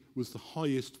Christianity was the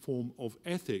highest form of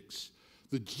ethics,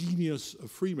 the genius of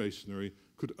Freemasonry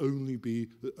could only be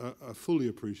fully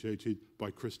appreciated by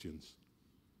Christians.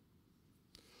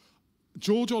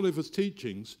 George Oliver's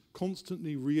teachings,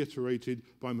 constantly reiterated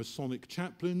by Masonic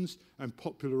chaplains and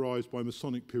popularized by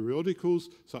Masonic periodicals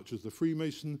such as the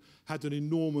Freemason, had an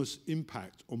enormous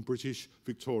impact on British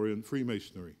Victorian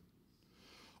Freemasonry.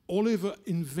 Oliver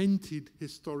invented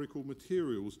historical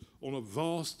materials on a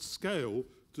vast scale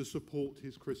to support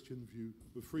his Christian view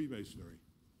of Freemasonry.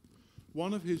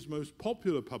 One of his most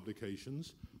popular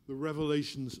publications, The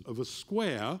Revelations of a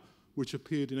Square, which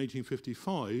appeared in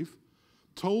 1855,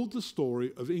 told the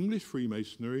story of English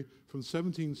Freemasonry from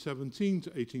 1717 to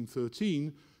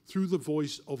 1813 through the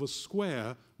voice of a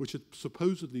square which had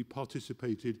supposedly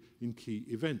participated in key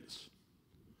events.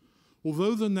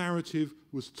 Although the narrative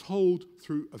was told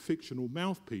through a fictional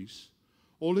mouthpiece,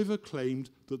 Oliver claimed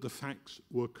that the facts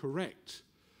were correct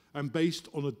and based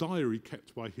on a diary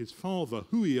kept by his father,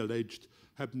 who he alleged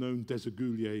had known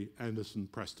Desaguliers, Anderson,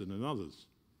 Preston, and others.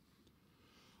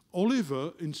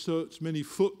 Oliver inserts many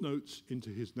footnotes into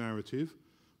his narrative,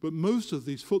 but most of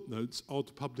these footnotes are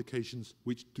to publications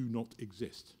which do not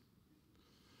exist.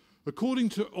 According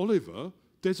to Oliver,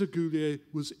 Desaguliers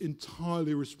was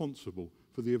entirely responsible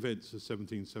for the events of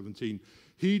 1717.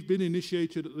 He'd been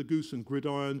initiated at the Goose and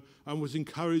Gridiron and was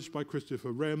encouraged by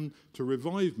Christopher Wren to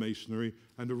revive Masonry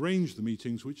and arrange the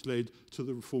meetings which led to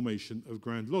the formation of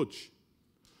Grand Lodge.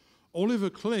 Oliver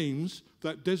claims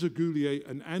that Desaguliers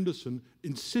and Anderson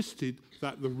insisted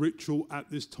that the ritual at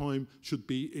this time should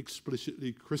be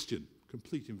explicitly Christian.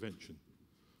 Complete invention.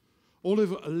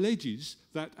 Oliver alleges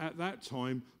that at that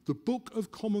time, the Book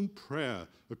of Common Prayer,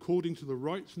 according to the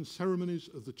rites and ceremonies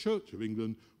of the Church of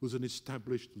England, was an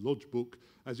established lodge book,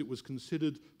 as it was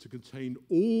considered to contain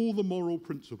all the moral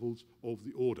principles of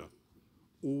the order.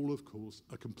 All, of course,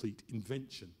 a complete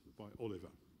invention by Oliver.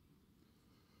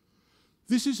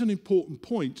 This is an important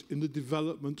point in the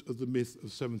development of the myth of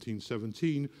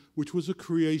 1717, which was a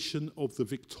creation of the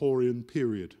Victorian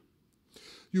period.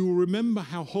 You will remember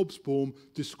how Hobsbawm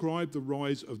described the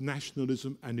rise of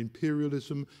nationalism and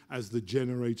imperialism as the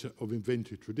generator of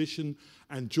invented tradition,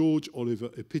 and George Oliver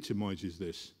epitomizes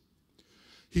this.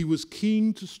 He was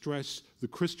keen to stress the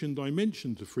Christian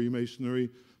dimension to Freemasonry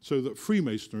so that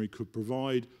Freemasonry could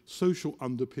provide social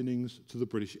underpinnings to the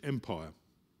British Empire.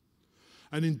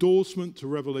 An endorsement to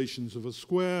Revelations of a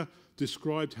Square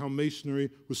described how Masonry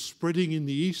was spreading in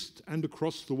the East and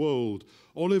across the world.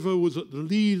 Oliver was at the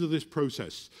lead of this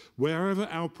process. Wherever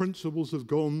our principles have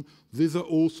gone, thither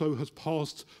also has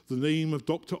passed the name of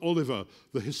Dr. Oliver,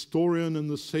 the historian and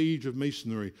the sage of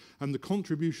Masonry, and the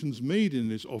contributions made in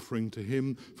this offering to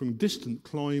him from distant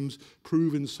climes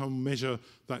prove in some measure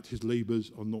that his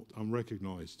labours are not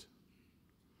unrecognised.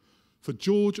 For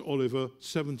George Oliver,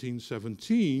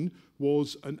 1717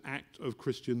 was an act of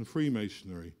Christian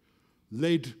Freemasonry,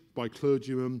 led by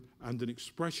clergymen and an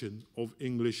expression of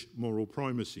English moral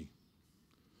primacy.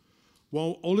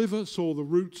 While Oliver saw the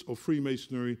roots of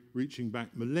Freemasonry reaching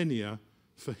back millennia,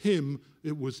 for him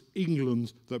it was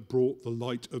England that brought the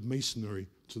light of Masonry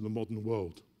to the modern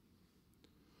world.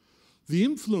 The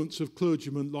influence of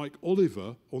clergymen like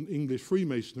Oliver on English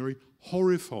Freemasonry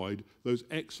horrified those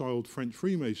exiled French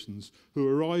Freemasons who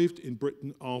arrived in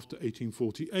Britain after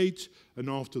 1848 and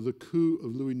after the coup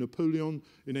of Louis Napoleon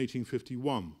in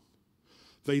 1851.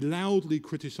 They loudly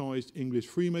criticised English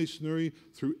Freemasonry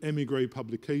through émigré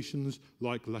publications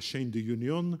like La Chaîne de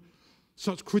l'Union.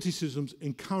 Such criticisms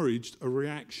encouraged a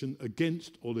reaction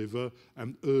against Oliver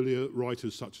and earlier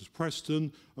writers such as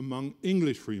Preston among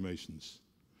English Freemasons.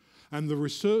 And the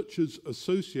researchers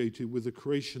associated with the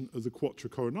creation of the Quatre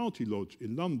Coronati Lodge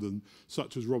in London,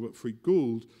 such as Robert Freet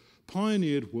Gould,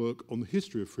 pioneered work on the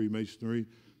history of Freemasonry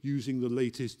using the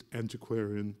latest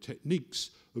antiquarian techniques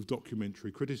of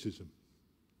documentary criticism.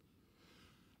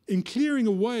 In clearing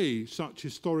away such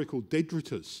historical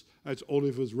detritus as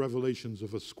Oliver's Revelations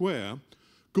of a Square,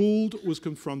 Gould was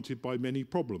confronted by many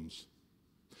problems.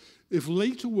 If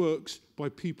later works by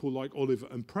people like Oliver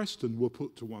and Preston were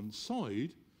put to one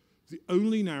side, the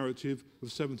only narrative of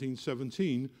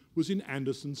 1717 was in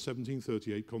Anderson's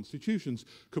 1738 Constitutions,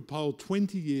 compiled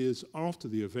 20 years after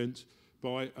the event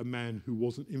by a man who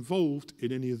wasn't involved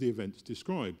in any of the events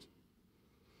described.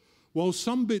 While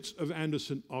some bits of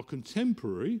Anderson are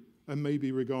contemporary and may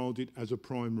be regarded as a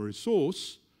primary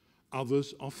source,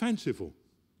 others are fanciful.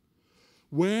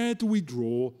 Where do we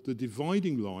draw the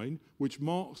dividing line which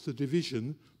marks the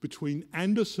division between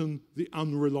Anderson, the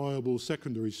unreliable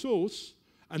secondary source,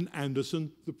 and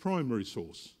Anderson, the primary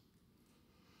source?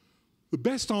 The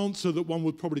best answer that one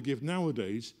would probably give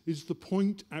nowadays is the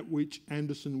point at which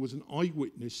Anderson was an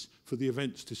eyewitness for the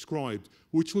events described,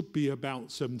 which would be about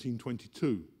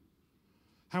 1722.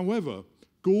 However,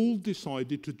 Gould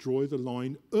decided to draw the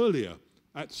line earlier,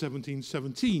 at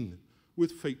 1717,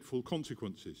 with fateful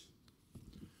consequences.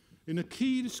 In a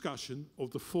key discussion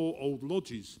of the Four Old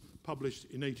Lodges, published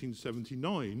in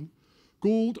 1879,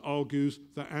 Gould argues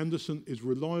that Anderson is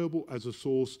reliable as a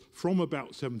source from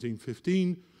about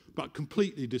 1715, but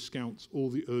completely discounts all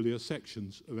the earlier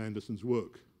sections of Anderson's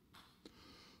work.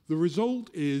 The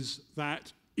result is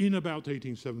that in about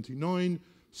 1879,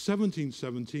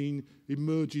 1717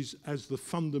 emerges as the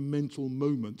fundamental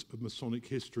moment of Masonic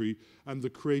history and the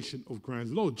creation of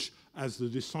Grand Lodge as the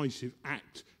decisive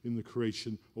act in the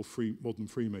creation of modern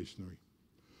Freemasonry.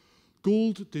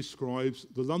 Gould describes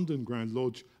the London Grand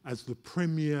Lodge as the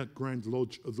premier Grand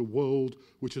Lodge of the world,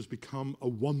 which has become a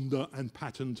wonder and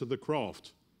pattern to the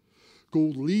craft.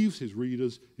 Gould leaves his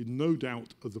readers in no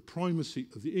doubt of the primacy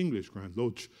of the English Grand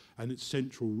Lodge and its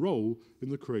central role in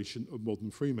the creation of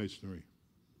modern Freemasonry.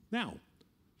 Now,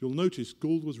 you'll notice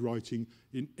Gould was writing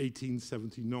in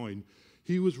 1879.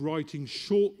 He was writing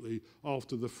shortly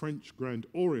after the French Grand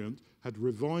Orient had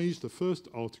revised the first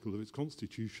article of its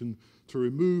constitution to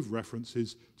remove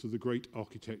references to the great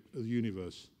architect of the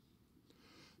universe.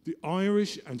 The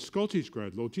Irish and Scottish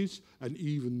Grand Lodges, and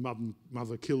even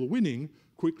Mother Kilwinning,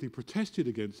 quickly protested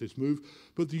against this move,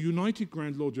 but the United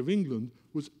Grand Lodge of England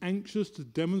was anxious to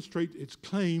demonstrate its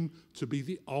claim to be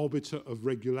the arbiter of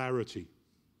regularity.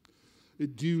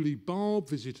 it duly barred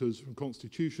visitors from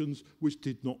constitutions which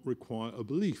did not require a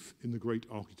belief in the great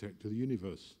architect of the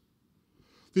universe.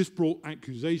 This brought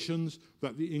accusations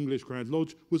that the English Grand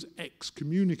Lodge was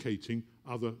excommunicating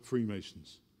other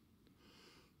Freemasons.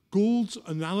 Gould's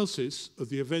analysis of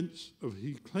the events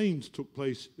he claimed took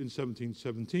place in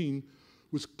 1717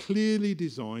 was clearly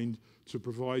designed to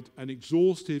provide an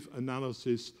exhaustive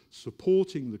analysis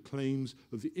supporting the claims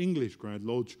of the English Grand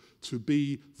Lodge to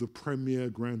be the premier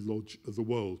Grand Lodge of the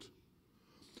world.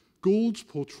 Gould's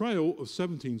portrayal of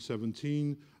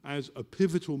 1717 as a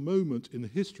pivotal moment in the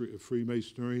history of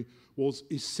Freemasonry was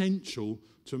essential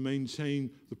to maintain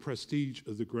the prestige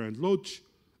of the Grand Lodge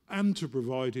and to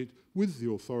provide it with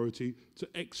the authority to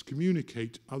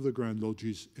excommunicate other Grand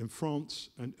Lodges in France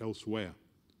and elsewhere.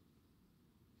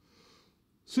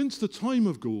 Since the time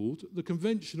of Gould, the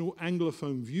conventional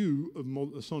Anglophone view of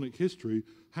Masonic history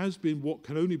has been what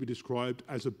can only be described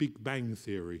as a Big Bang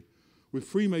theory, with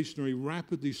Freemasonry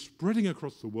rapidly spreading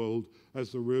across the world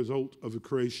as the result of the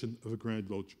creation of a Grand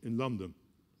Lodge in London.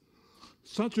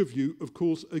 Such a view, of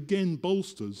course, again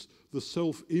bolsters the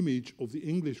self-image of the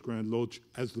English Grand Lodge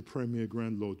as the premier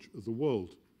Grand Lodge of the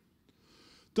world.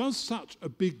 Does such a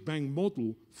Big Bang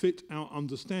model fit our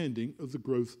understanding of the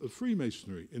growth of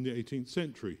Freemasonry in the 18th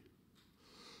century?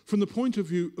 From the point of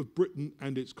view of Britain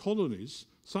and its colonies,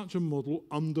 such a model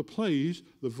underplays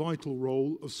the vital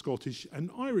role of Scottish and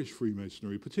Irish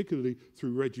Freemasonry, particularly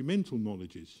through regimental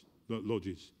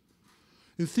lodges.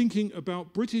 In thinking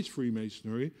about British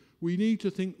Freemasonry, we need to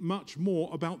think much more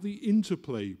about the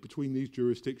interplay between these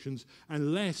jurisdictions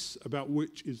and less about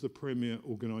which is the premier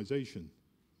organisation.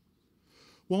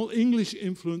 While English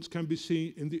influence can be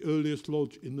seen in the earliest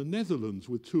lodge in the Netherlands,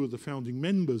 with 2 of the founding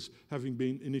members having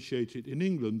been initiated in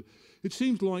England, it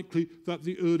seems likely that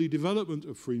the early development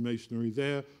of Freemasonry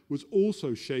there was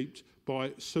also shaped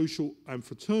by social and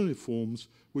fraternal forms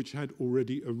which had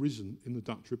already arisen in the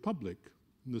Dutch Republic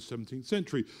in the 17th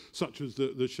century, such as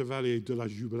the Chevalier de la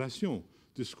Jubilation,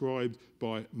 described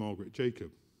by Margaret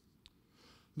Jacob.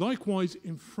 Likewise,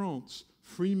 in France,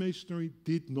 Freemasonry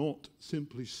did not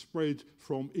simply spread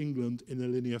from England in a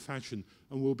linear fashion,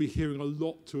 and we'll be hearing a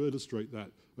lot to illustrate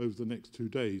that over the next 2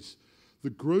 days.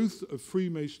 The growth of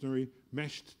Freemasonry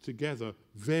meshed together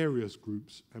various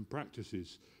groups and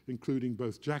practices, including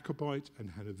both Jacobite and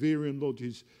Hanoverian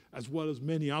lodges, as well as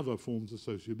many other forms of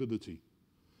sociability.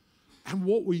 And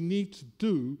what we need to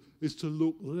do is to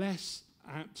look less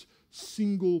at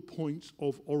single points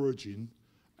of origin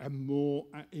and more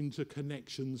at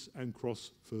interconnections and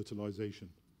cross-fertilization.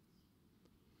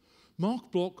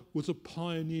 Marc Bloch was a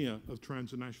pioneer of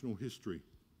transnational history.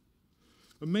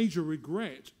 A major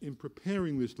regret in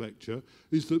preparing this lecture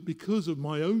is that because of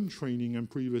my own training and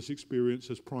previous experience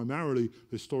as primarily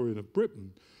a historian of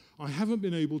Britain, I haven't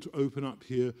been able to open up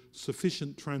here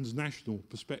sufficient transnational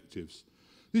perspectives.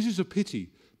 This is a pity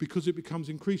because it becomes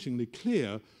increasingly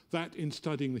clear that in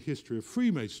studying the history of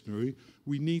Freemasonry,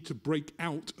 we need to break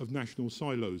out of national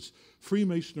silos.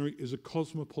 Freemasonry is a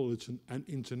cosmopolitan and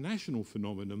international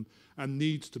phenomenon and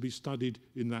needs to be studied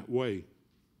in that way.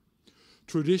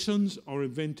 Traditions are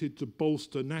invented to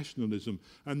bolster nationalism,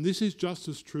 and this is just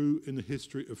as true in the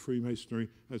history of Freemasonry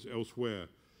as elsewhere.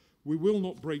 We will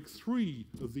not break free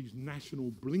of these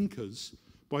national blinkers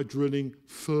by drilling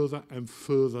further and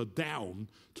further down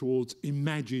towards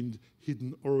imagined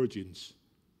hidden origins.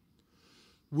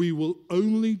 We will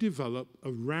only develop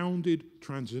a rounded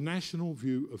transnational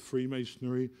view of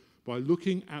Freemasonry by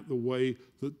looking at the way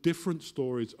that different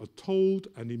stories are told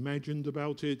and imagined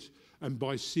about it, and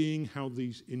by seeing how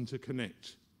these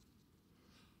interconnect.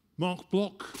 Marc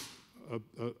Bloch,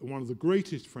 one of the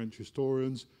greatest French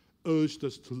historians, urged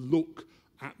us to look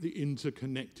at the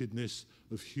interconnectedness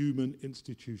of human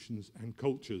institutions and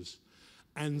cultures.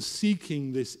 And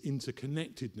seeking this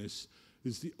interconnectedness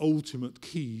is the ultimate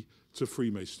key to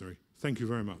Freemasonry. Thank you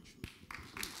very much.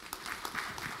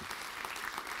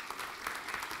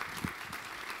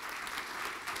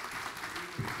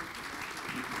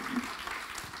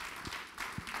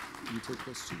 Can you take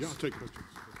questions? Yeah, I'll take questions.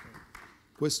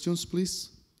 Questions, please.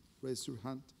 Raise your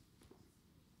hand.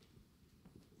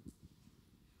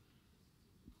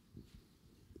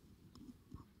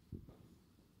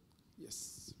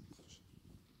 Yes.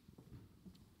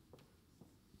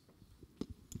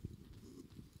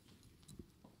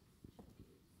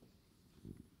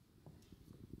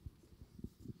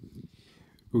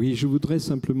 Oui, je voudrais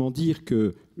simplement dire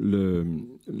que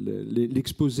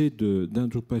l'exposé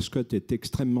d'Andrew Prescott est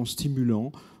extrêmement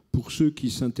stimulant pour ceux qui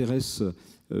s'intéressent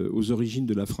aux origines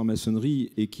de la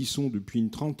franc-maçonnerie et qui sont depuis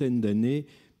une trentaine d'années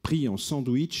pris en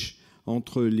sandwich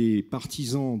entre les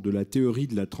partisans de la théorie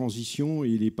de la transition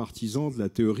et les partisans de la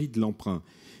théorie de l'emprunt.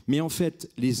 Mais en fait,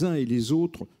 les uns et les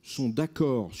autres sont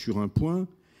d'accord sur un point,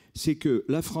 c'est que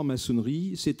la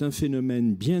franc-maçonnerie, c'est un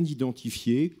phénomène bien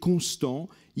identifié, constant,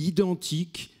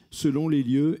 identique, selon les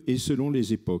lieux et selon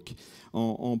les époques.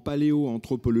 En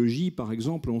paléoanthropologie, par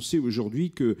exemple, on sait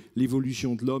aujourd'hui que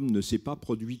l'évolution de l'homme ne s'est pas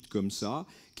produite comme ça,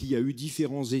 qu'il y a eu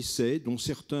différents essais, dont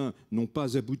certains n'ont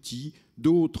pas abouti,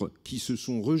 d'autres qui se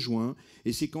sont rejoints.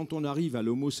 Et c'est quand on arrive à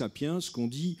l'Homo sapiens qu'on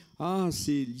dit « Ah,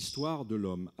 c'est l'histoire de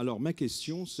l'homme ». Alors ma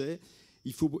question, c'est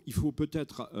il faut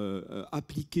peut-être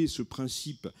appliquer ce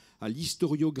principe à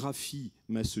l'historiographie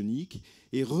maçonnique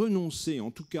et renoncer,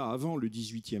 en tout cas avant le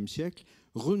XVIIIe siècle,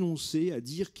 renoncer à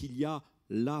dire qu'il y a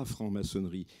la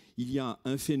franc-maçonnerie. Il y a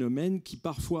un phénomène qui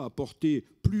parfois a porté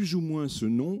plus ou moins ce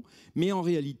nom, mais en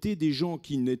réalité des gens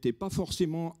qui n'étaient pas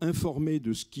forcément informés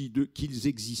de ce qu'ils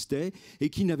existaient et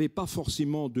qui n'avaient pas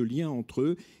forcément de lien entre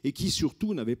eux et qui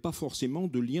surtout n'avaient pas forcément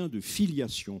de lien de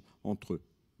filiation entre eux.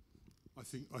 I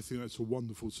think that's a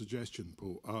wonderful suggestion,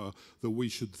 Paul, that we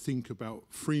should think about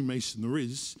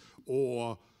Freemasonries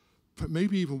or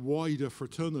maybe even wider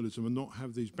fraternalism and not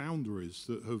have these boundaries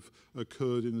that have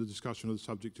occurred in the discussion of the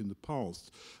subject in the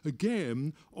past.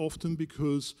 Again, often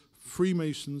because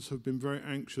Freemasons have been very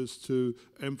anxious to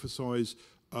emphasize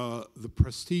the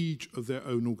prestige of their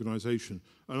own organization.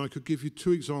 And I could give you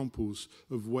two examples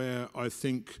of where I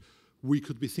think we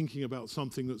could be thinking about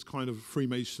something that's kind of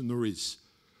Freemasonries.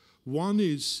 One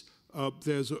is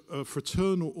there's a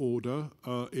fraternal order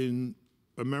in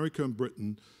America and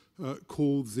Britain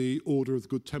called the Order of the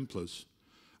Good Templars,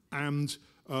 and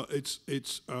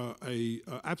it's a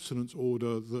abstinence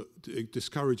order that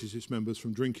discourages its members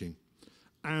from drinking,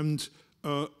 and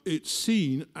it's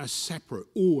seen as separate,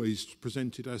 always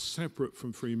presented as separate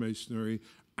from Freemasonry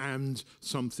and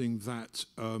something that's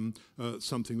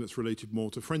related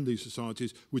more to friendly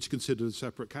societies, which are considered a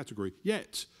separate category.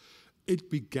 Yet,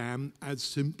 it began as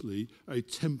simply a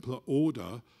Templar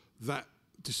order that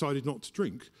decided not to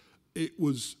drink. It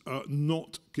was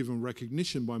not given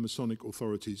recognition by Masonic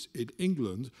authorities in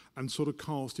England and sort of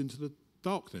cast into the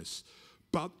darkness.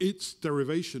 But its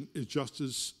derivation is just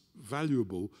as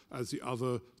valuable as the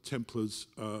other Templars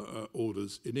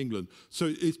orders in England.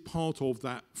 So it's part of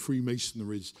that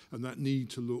Freemasonries and that need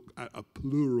to look at a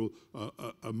plural,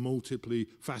 a multiply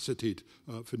faceted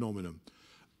phenomenon.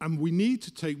 And we need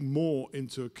to take more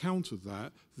into account of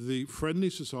that, the friendly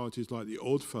societies like the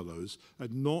Oddfellows,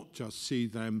 and not just see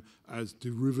them as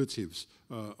derivatives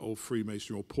of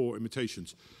Freemasonry or poor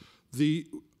imitations.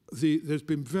 There's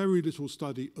been very little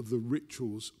study of the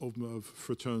rituals of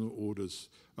fraternal orders,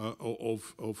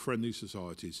 of friendly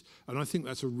societies. And I think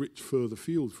that's a rich further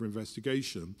field for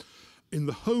investigation. In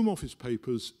the Home Office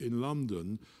papers in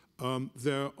London,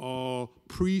 there are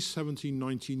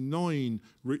pre-1799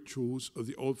 rituals of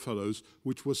the Oddfellows,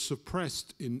 which were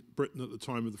suppressed in Britain at the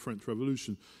time of the French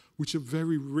Revolution, which are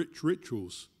very rich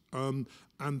rituals, and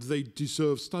they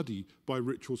deserve study by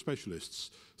ritual specialists.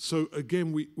 So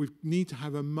again, we need to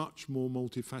have a much more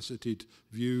multifaceted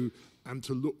view and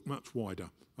to look much wider.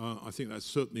 I think that's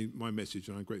certainly my message,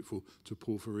 and I'm grateful to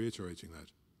Paul for reiterating that.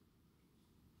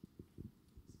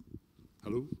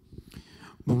 Hello?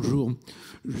 Bonjour.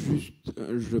 Juste,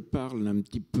 je parle un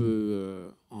petit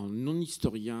peu en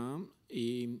non-historien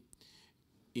et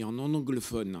en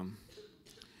non-anglophone.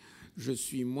 Je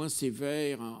suis moins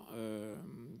sévère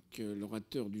que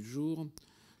l'orateur du jour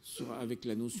avec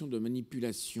la notion de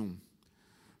manipulation.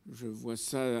 Je vois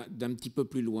ça d'un petit peu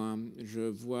plus loin. Je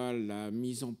vois la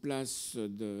mise en place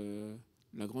de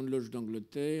la Grande Loge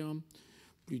d'Angleterre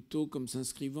plutôt comme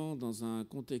s'inscrivant dans un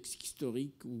contexte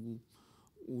historique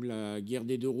où la guerre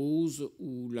des Deux Roses,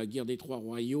 où la guerre des Trois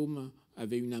Royaumes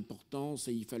avait une importance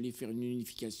et il fallait faire une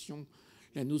unification.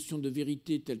 La notion de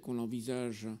vérité telle qu'on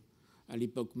l'envisage à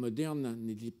l'époque moderne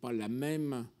n'était pas la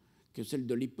même que celle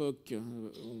de l'époque.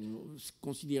 On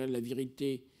considérait la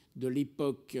vérité de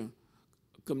l'époque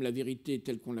comme la vérité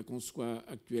telle qu'on la conçoit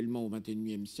actuellement au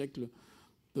XXIe siècle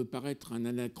peut paraître un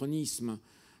anachronisme.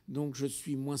 Donc je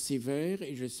suis moins sévère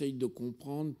et j'essaye de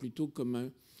comprendre plutôt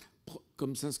comme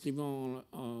s'inscrivant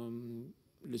en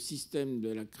le système de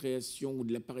la création ou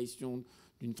de l'apparition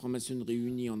d'une franc-maçonnerie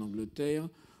unie en Angleterre,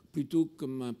 plutôt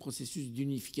comme un processus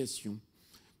d'unification.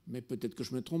 Mais peut-être que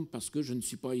je me trompe parce que je ne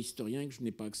suis pas historien et que je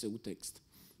n'ai pas accès au texte.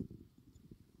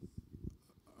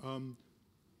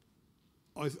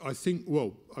 I think,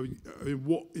 well, I mean,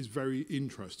 what is very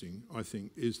interesting, I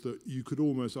think, is that you could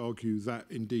almost argue that,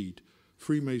 indeed,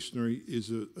 Freemasonry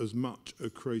is as much a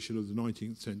creation of the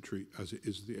 19th century as it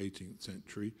is the 18th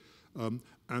century,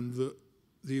 and that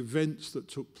the events that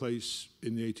took place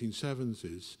in the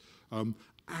 1870s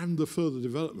and the further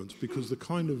developments, because the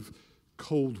kind of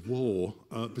Cold War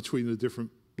between the different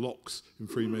blocks in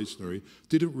Freemasonry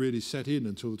didn't really set in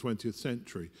until the 20th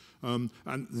century. And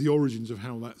the origins of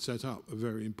how that set up are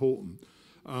very important.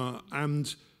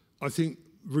 And I think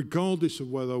regardless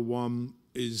of whether one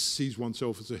sees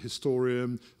oneself as a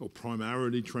historian or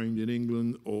primarily trained in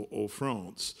England or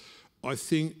France, I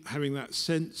think having that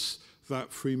sense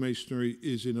that Freemasonry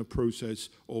is in a process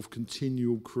of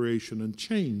continual creation and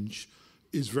change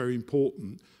is very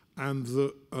important, and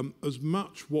that as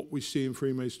much what we see in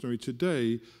Freemasonry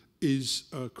today is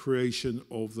a creation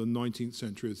of the 19th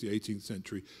century as the 18th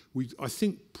century. I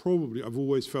think probably, I've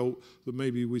always felt that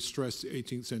maybe we stress the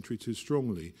 18th century too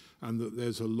strongly, and that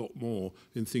there's a lot more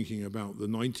in thinking about the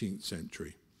 19th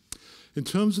century. In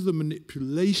terms of the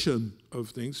manipulation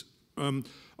of things,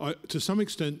 I, to some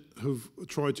extent, have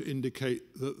tried to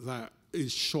indicate that that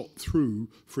is shot through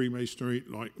Freemasonry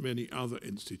like many other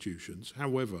institutions.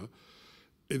 However,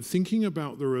 in thinking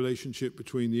about the relationship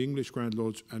between the English Grand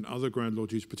Lodge and other Grand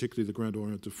Lodges, particularly the Grand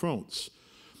Orient de France,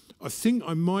 I think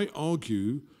I might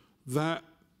argue that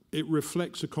it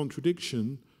reflects a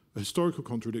contradiction, a historical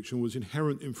contradiction was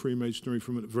inherent in Freemasonry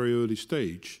from a very early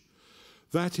stage.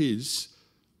 That is,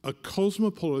 a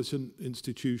cosmopolitan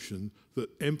institution that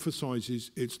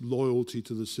emphasizes its loyalty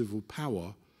to the civil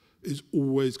power is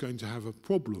always going to have a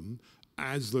problem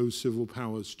as those civil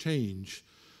powers change,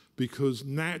 because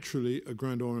naturally a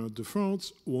Grand Orient de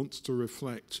France wants to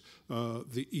reflect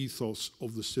the ethos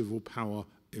of the civil power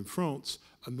in France,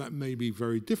 and that may be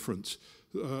very different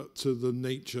to the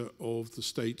nature of the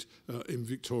state in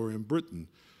Victorian Britain.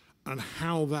 And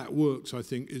how that works, I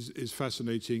think, is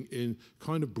fascinating in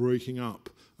kind of breaking up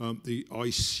the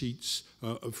ice sheets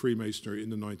of Freemasonry in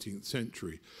the 19th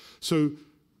century. So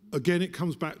again, it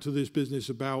comes back to this business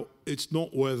about it's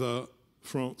not whether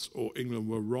France or England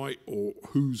were right or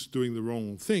who's doing the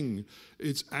wrong thing.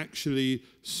 It's actually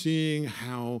seeing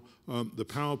how the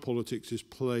power politics is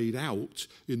played out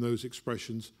in those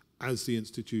expressions as the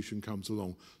institution comes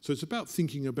along. So it's about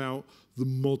thinking about the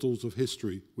models of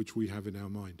history which we have in our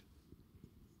mind.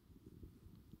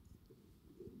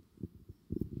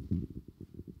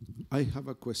 I have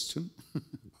a question.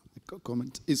 A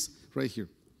comment is right here.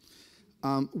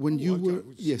 When you were,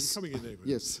 yes, coming in there,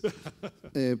 yes,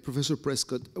 Professor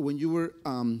Prescott, when you were,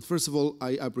 first of all,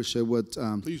 I appreciate what.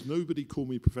 Please, nobody call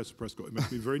me Professor Prescott. It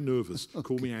makes me very nervous. Okay.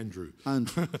 Call me Andrew.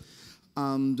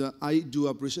 And I do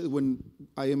appreciate when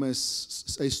I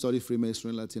study Freemasonry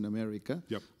in Latin America,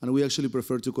 yep. And we actually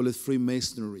prefer to call it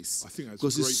Freemasonries. I think that's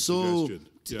a great suggestion.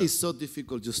 Yeah. It's so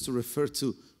difficult just to refer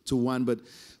to one, but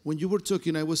when you were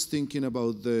talking, I was thinking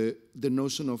about the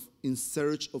notion of in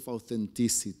search of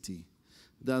authenticity.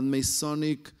 That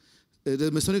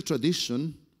the Masonic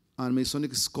tradition and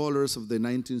Masonic scholars of the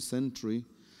 19th century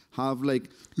have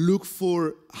looked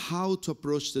for how to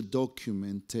approach the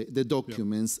documents, yep.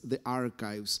 The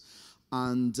archives,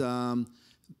 and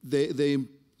the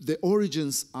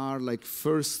origins are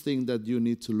first thing that you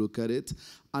need to look at it.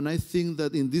 And I think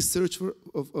that in this search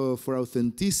for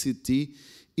authenticity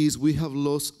is we have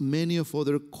lost many of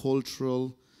other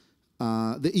cultural,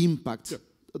 the impact. Yep.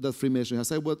 That Freemasonry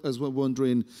has. I was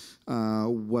wondering,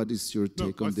 what is your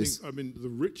take on this? I mean, the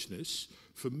richness,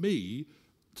 for me,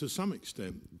 to some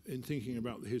extent, in thinking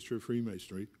about the history of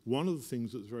Freemasonry, one of the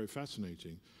things that's very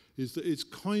fascinating is that it's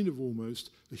kind of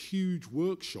almost a huge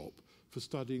workshop for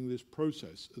studying this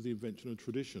process of the invention of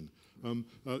tradition.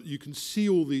 You can see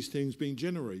all these things being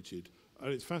generated,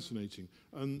 and it's fascinating.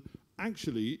 And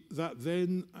actually, that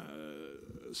then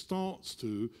starts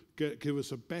to give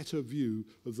us a better view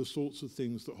of the sorts of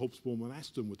things that Hobsbawm and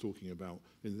Aston were talking about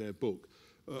in their book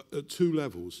at two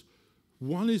levels.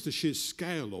 One is the sheer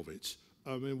scale of it.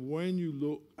 I mean, when you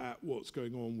look at what's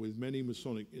going on with many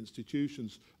Masonic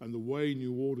institutions and the way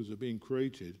new orders are being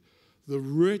created, the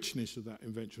richness of that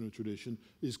invention of tradition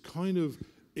is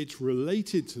it's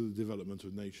related to the development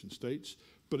of nation states,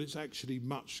 but it's actually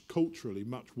culturally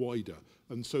much wider.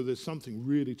 And so there's something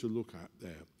really to look at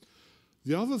there.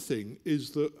 The other thing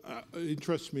is that it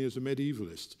interests me as a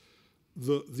medievalist.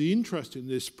 The interest in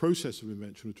this process of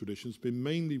invention of tradition has been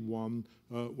mainly one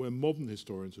where modern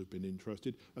historians have been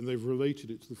interested, and they've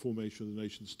related it to the formation of the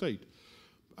nation state.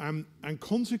 And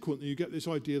consequently, you get this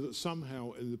idea that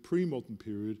somehow in the pre-modern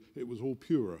period, it was all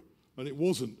purer. And it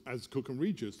wasn't, as Cook and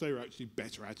Regis. They were actually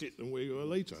better at it than we were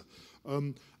later.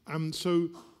 And so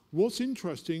what's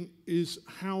interesting is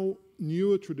how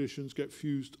newer traditions get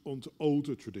fused onto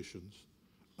older traditions.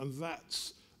 And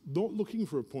that's not looking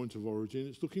for a point of origin,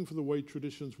 it's looking for the way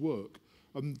traditions work.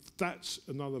 And that's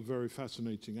another very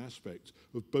fascinating aspect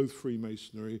of both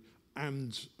Freemasonry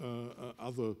and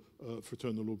other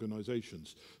fraternal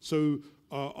organizations. So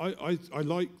I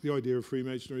like the idea of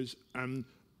Freemasonries, and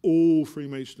all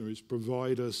Freemasonries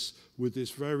provide us with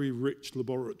this very rich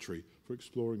laboratory for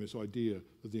exploring this idea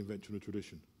of the invention of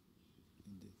tradition.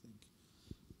 Indeed, thank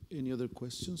you. Any other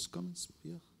questions, comments,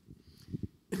 Pierre?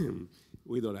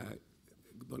 Oui, dans la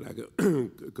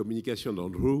communication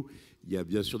d'Andrew, il y a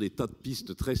bien sûr des tas de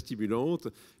pistes très stimulantes.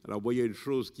 Alors moi, il y a une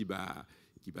chose qui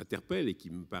m'interpelle et qui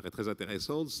me paraît très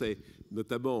intéressante, c'est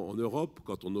notamment en Europe,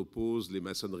 quand on oppose les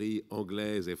maçonneries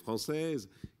anglaises et françaises,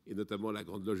 et notamment la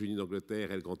Grande Loge Unie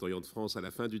d'Angleterre et le Grand Orient de France à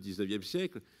la fin du XIXe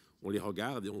siècle, on les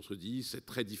regarde et on se dit c'est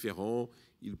très différent,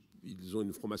 ils ont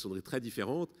une franc-maçonnerie très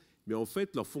différente, mais en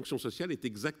fait leur fonction sociale est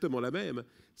exactement la même.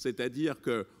 C'est-à-dire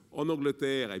qu'en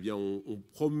Angleterre, eh bien, on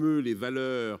promeut les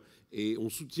valeurs et on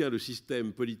soutient le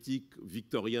système politique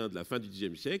victorien de la fin du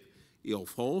XIXe siècle, et en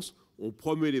France, on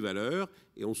promeut les valeurs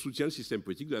et on soutient le système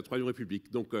politique de la Troisième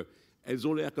République. Donc, elles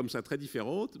ont l'air comme ça très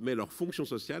différentes, mais leur fonction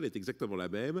sociale est exactement la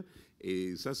même.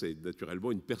 Et ça, c'est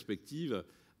naturellement une perspective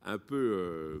un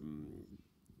peu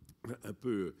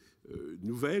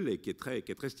nouvelle et qui est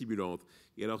très stimulante.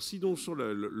 Et alors, sinon, sur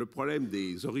le problème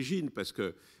des origines, parce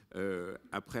que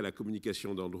après la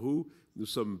communication d'Andrew, nous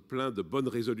sommes pleins de bonnes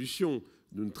résolutions.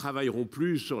 Nous ne travaillerons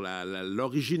plus sur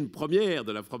l'origine première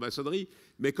de la franc-maçonnerie,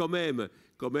 mais quand même,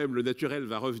 le naturel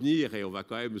va revenir et on va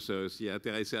quand même s'y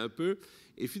intéresser un peu.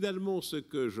 Et finalement, ce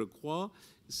que je crois,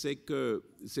 c'est que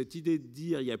cette idée de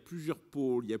dire il y a plusieurs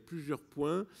pôles, il y a plusieurs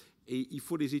points, et il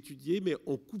faut les étudier, mais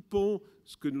en coupant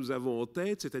ce que nous avons en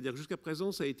tête, c'est-à-dire que jusqu'à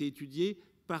présent, ça a été étudié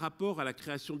par rapport à la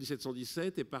création de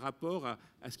 1717 et par rapport à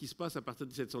ce qui se passe à partir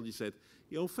de 1717.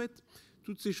 Et en fait,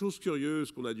 toutes ces choses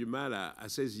curieuses qu'on a du mal à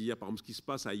saisir, par exemple ce qui se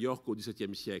passe à York au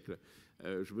XVIIe siècle,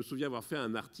 je me souviens avoir fait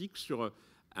un article sur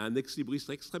un ex-libriste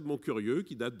extrêmement curieux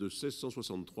qui date de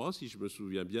 1663, si je me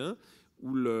souviens bien,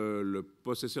 où le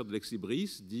possesseur de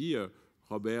l'ex-libris dit,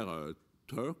 Robert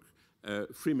Turk,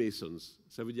 Freemasons.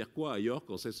 Ça veut dire quoi à York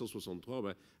en 1663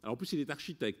 Alors en plus, il est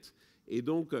architecte. Et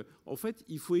donc, en fait,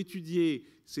 il faut étudier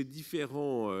ces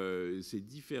différents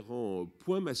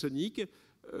points maçonniques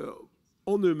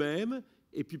en eux-mêmes,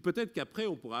 et puis peut-être qu'après,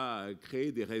 on pourra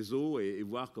créer des réseaux et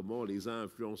voir comment les uns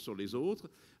influencent sur les autres.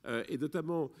 Et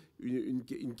notamment,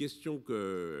 une question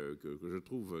que je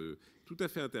trouve tout à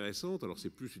fait intéressante, alors c'est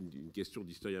plus une question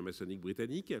d'historien maçonnique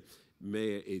britannique,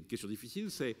 mais une question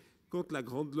difficile, c'est quand la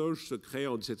Grande Loge se crée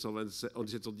en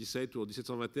 1717 ou en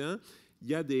 1721, il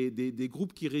y a des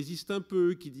groupes qui résistent un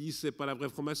peu, qui disent c'est pas la vraie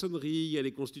franc-maçonnerie, il y a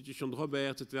les constitutions de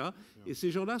Robert, etc. Et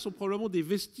ces gens-là sont probablement des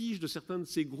vestiges de certains de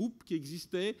ces groupes qui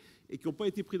existaient et qui n'ont pas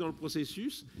été pris dans le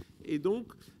processus. Et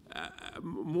donc,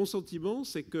 mon sentiment,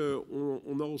 c'est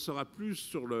qu'on en saura plus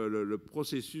sur le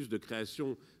processus de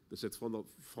création de cette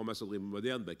franc-maçonnerie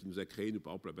moderne qui nous a créé, nous,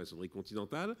 par exemple, la maçonnerie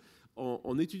continentale,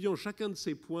 en étudiant chacun de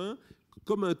ces points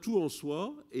comme un tout en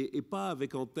soi et pas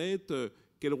avec en tête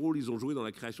quel rôle ils ont joué dans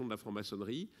la création de la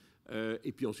franc-maçonnerie.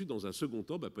 Et puis ensuite, dans un second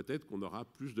temps, peut-être qu'on aura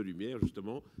plus de lumière,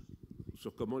 justement,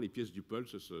 sur comment les pièces du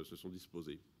puzzle se sont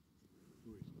disposées.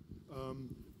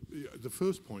 The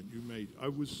first point you made,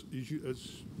 as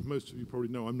most of you probably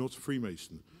know, I'm not a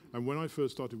Freemason. And when I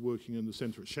first started working in the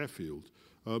centre at Sheffield,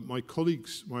 my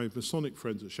colleagues, my Masonic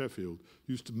friends at Sheffield,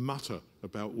 used to mutter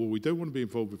about, well, we don't want to be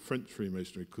involved with French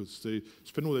Freemasonry because they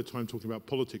spend all their time talking about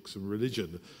politics and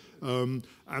religion. And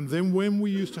then when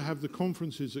we used to have the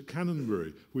conferences at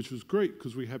Canonbury, which was great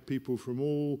because we had people from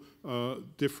all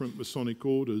different Masonic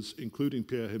orders, including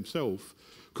Pierre himself.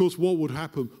 Of course, what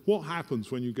happens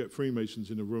when you get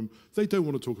Freemasons in a room? They don't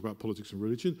want to talk about politics and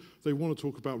religion. They want to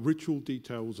talk about ritual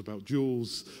details, about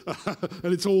jewels,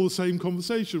 and it's all the same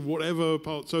conversation, whatever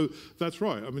part. So that's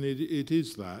right. I mean, it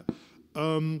is that.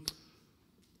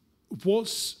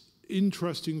 What's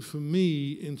interesting for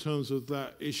me in terms of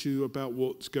that issue about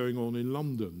what's going on in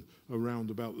London around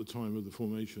about the time of the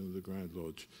formation of the Grand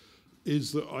Lodge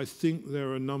is that I think there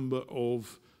are a number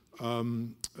of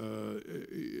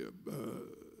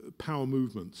power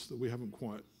movements that we haven't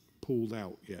quite pulled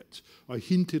out yet. I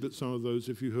hinted at some of those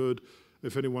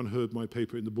if anyone heard my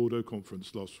paper in the Bordeaux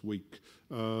conference last week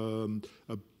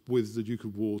with the Duke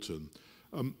of Wharton.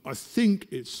 I think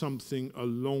it's something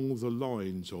along the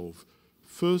lines of,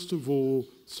 first of all,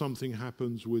 something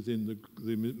happens within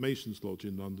the Masons' Lodge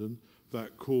in London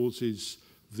that causes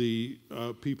the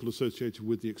people associated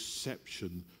with the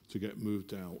exception to get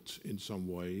moved out in some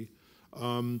way,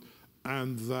 and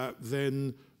that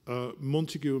then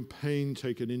Montague and Payne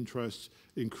take an interest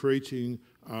in creating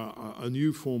a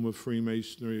new form of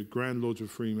Freemasonry, a Grand Lodge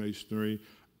of Freemasonry,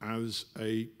 as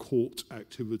a court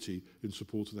activity in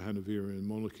support of the Hanoverian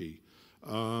monarchy.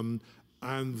 And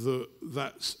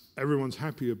that's, everyone's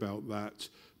happy about that,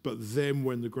 but then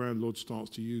when the Grand Lodge starts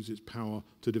to use its power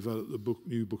to develop the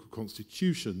new Book of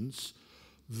Constitutions,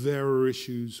 there are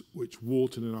issues which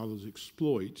Wharton and others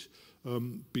exploit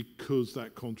because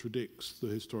that contradicts the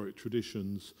historic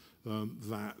traditions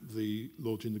that the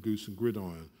Lodge in the Goose and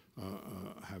Gridiron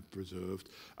have preserved.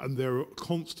 And there are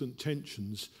constant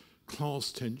tensions,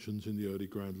 class tensions in the early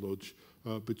Grand Lodge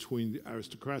between the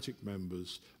aristocratic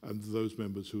members and those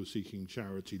members who are seeking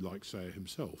charity, like Sayer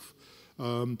himself.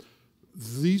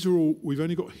 These are all, we've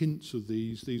only got hints of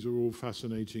these are all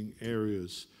fascinating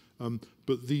areas,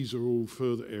 but these are all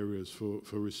further areas for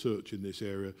research in this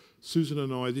area. Susan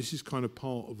and I, this is kind of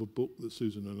part of a book that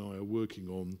Susan and I are working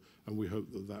on, and we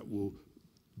hope that that will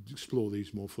explore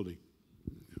these more fully.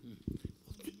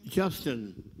 Just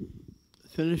in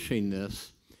finishing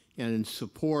this, and in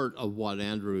support of what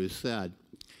Andrew has said,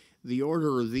 the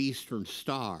Order of the Eastern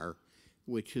Star,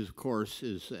 which of course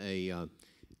is a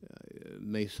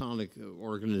Masonic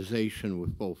organization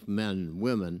with both men and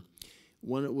women,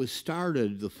 when it was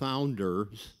started, the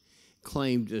founders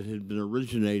claimed it had been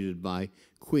originated by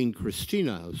Queen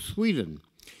Christina of Sweden.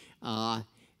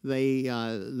 They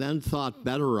then thought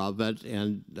better of it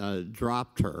and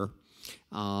dropped her.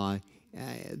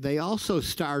 They also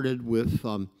started with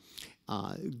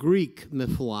Greek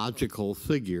mythological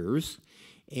figures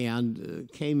and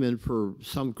came in for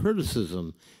some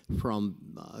criticism from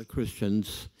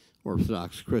Christians,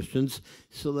 Orthodox Christians.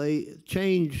 So they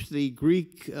changed the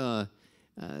Greek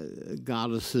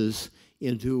goddesses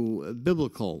into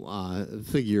biblical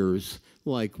figures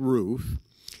like Ruth.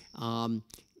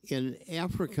 In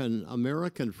African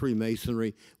American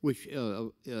Freemasonry, which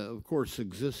of course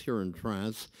exists here in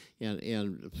France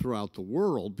and throughout the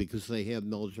world because they have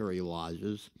military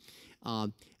lodges,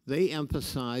 they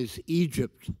emphasize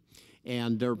Egypt,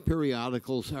 and their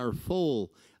periodicals are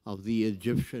full of the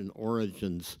Egyptian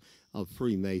origins of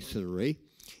Freemasonry.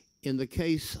 In the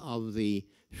case of the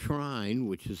Shrine,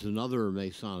 which is another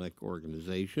Masonic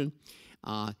organization,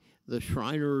 the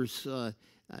Shriners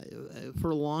for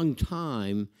a long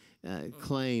time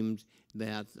claimed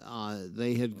that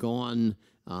they had gone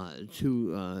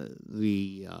to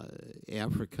the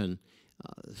African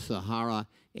Sahara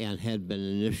and had been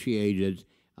initiated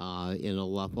in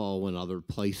Aleppo and other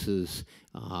places,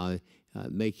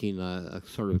 making a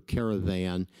sort of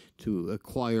caravan to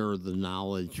acquire the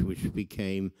knowledge which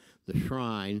became the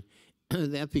Shrine.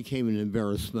 That became an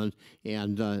embarrassment,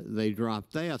 and they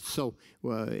dropped that. So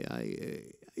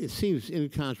it seems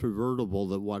incontrovertible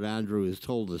that what Andrew has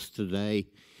told us today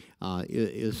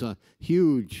is a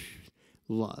huge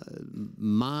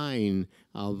mine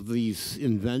of these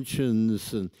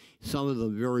inventions, and some of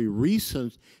them very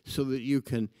recent, so that you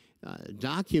can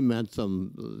document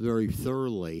them very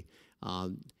thoroughly.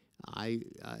 I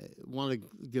want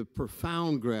to give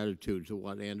profound gratitude to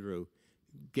what Andrew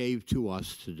gave to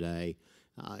us today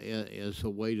as a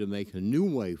way to make a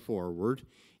new way forward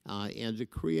and to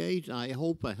create, I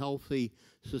hope, a healthy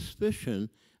suspicion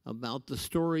about the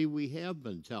story we have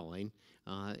been telling,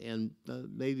 and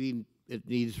maybe it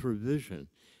needs revision.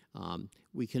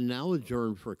 We can now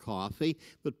adjourn for coffee,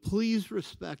 but please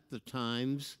respect the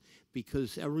times,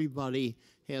 because everybody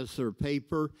has their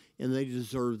paper and they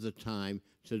deserve the time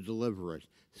to deliver it.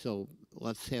 So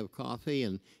let's have coffee,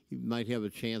 and you might have a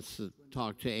chance to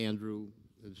talk to Andrew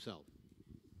himself.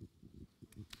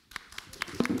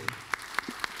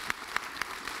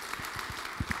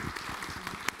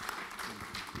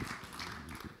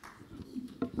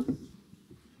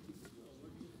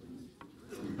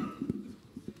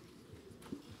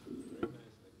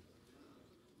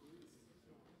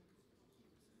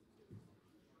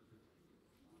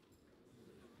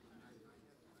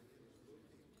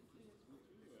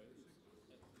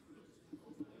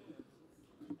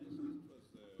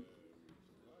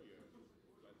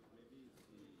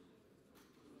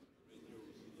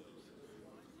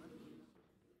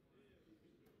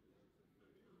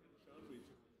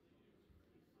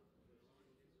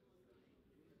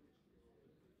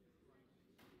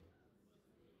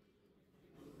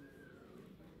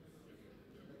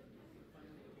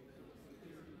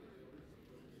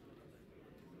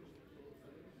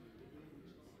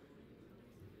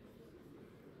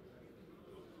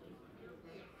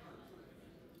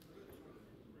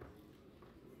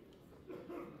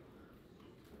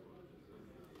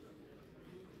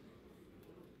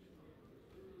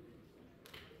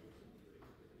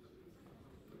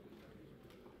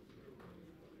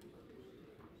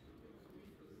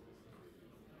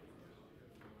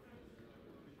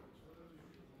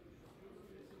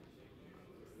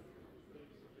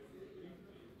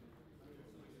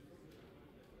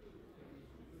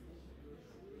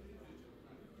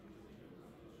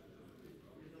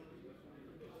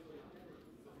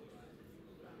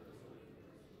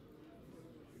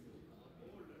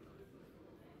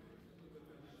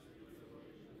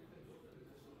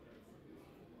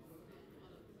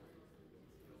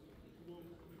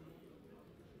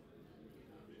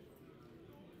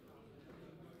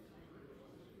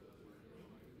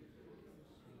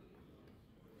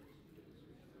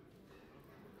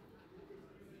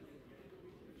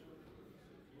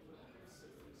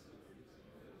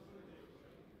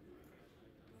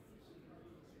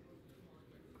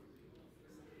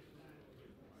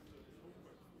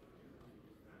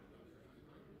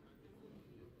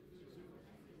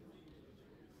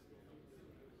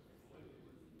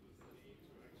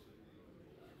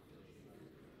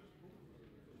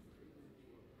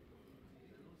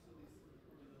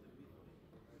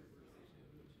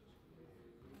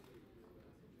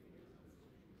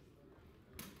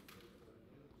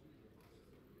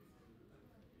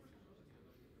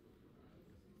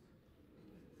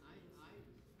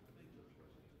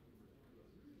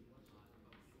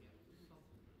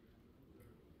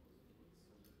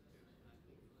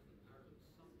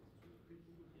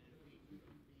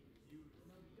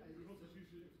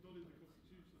 dans les constitutions.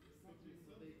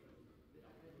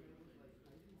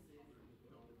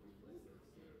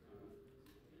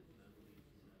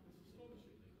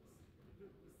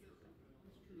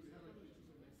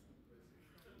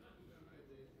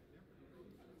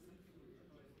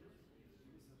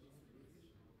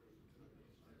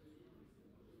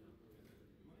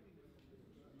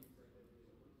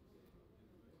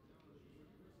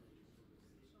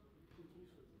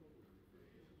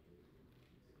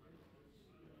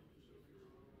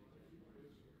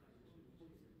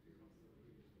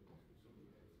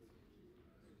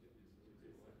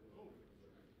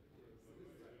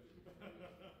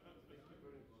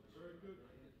 Very good.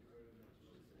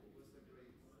 It was a great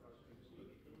start.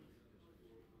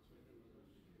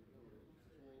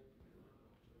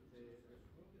 Yeah,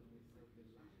 that's why I was slightly. We tried to,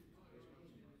 but I was well, they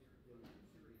cannot. He was very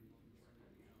good.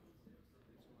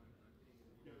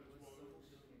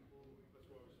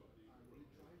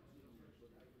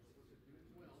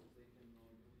 No.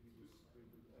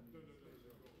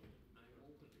 I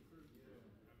opened the third year.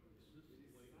 It is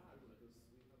sad because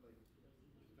we have like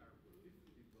 50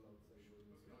 people outside.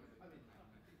 I mean,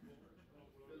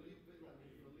 Felipe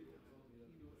told me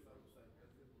that he was outside. I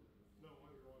said, No,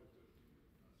 I arrived at.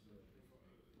 When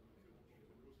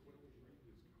I was reading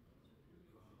this thank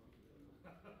you very much.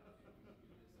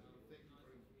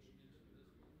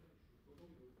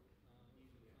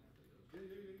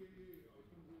 Yeah.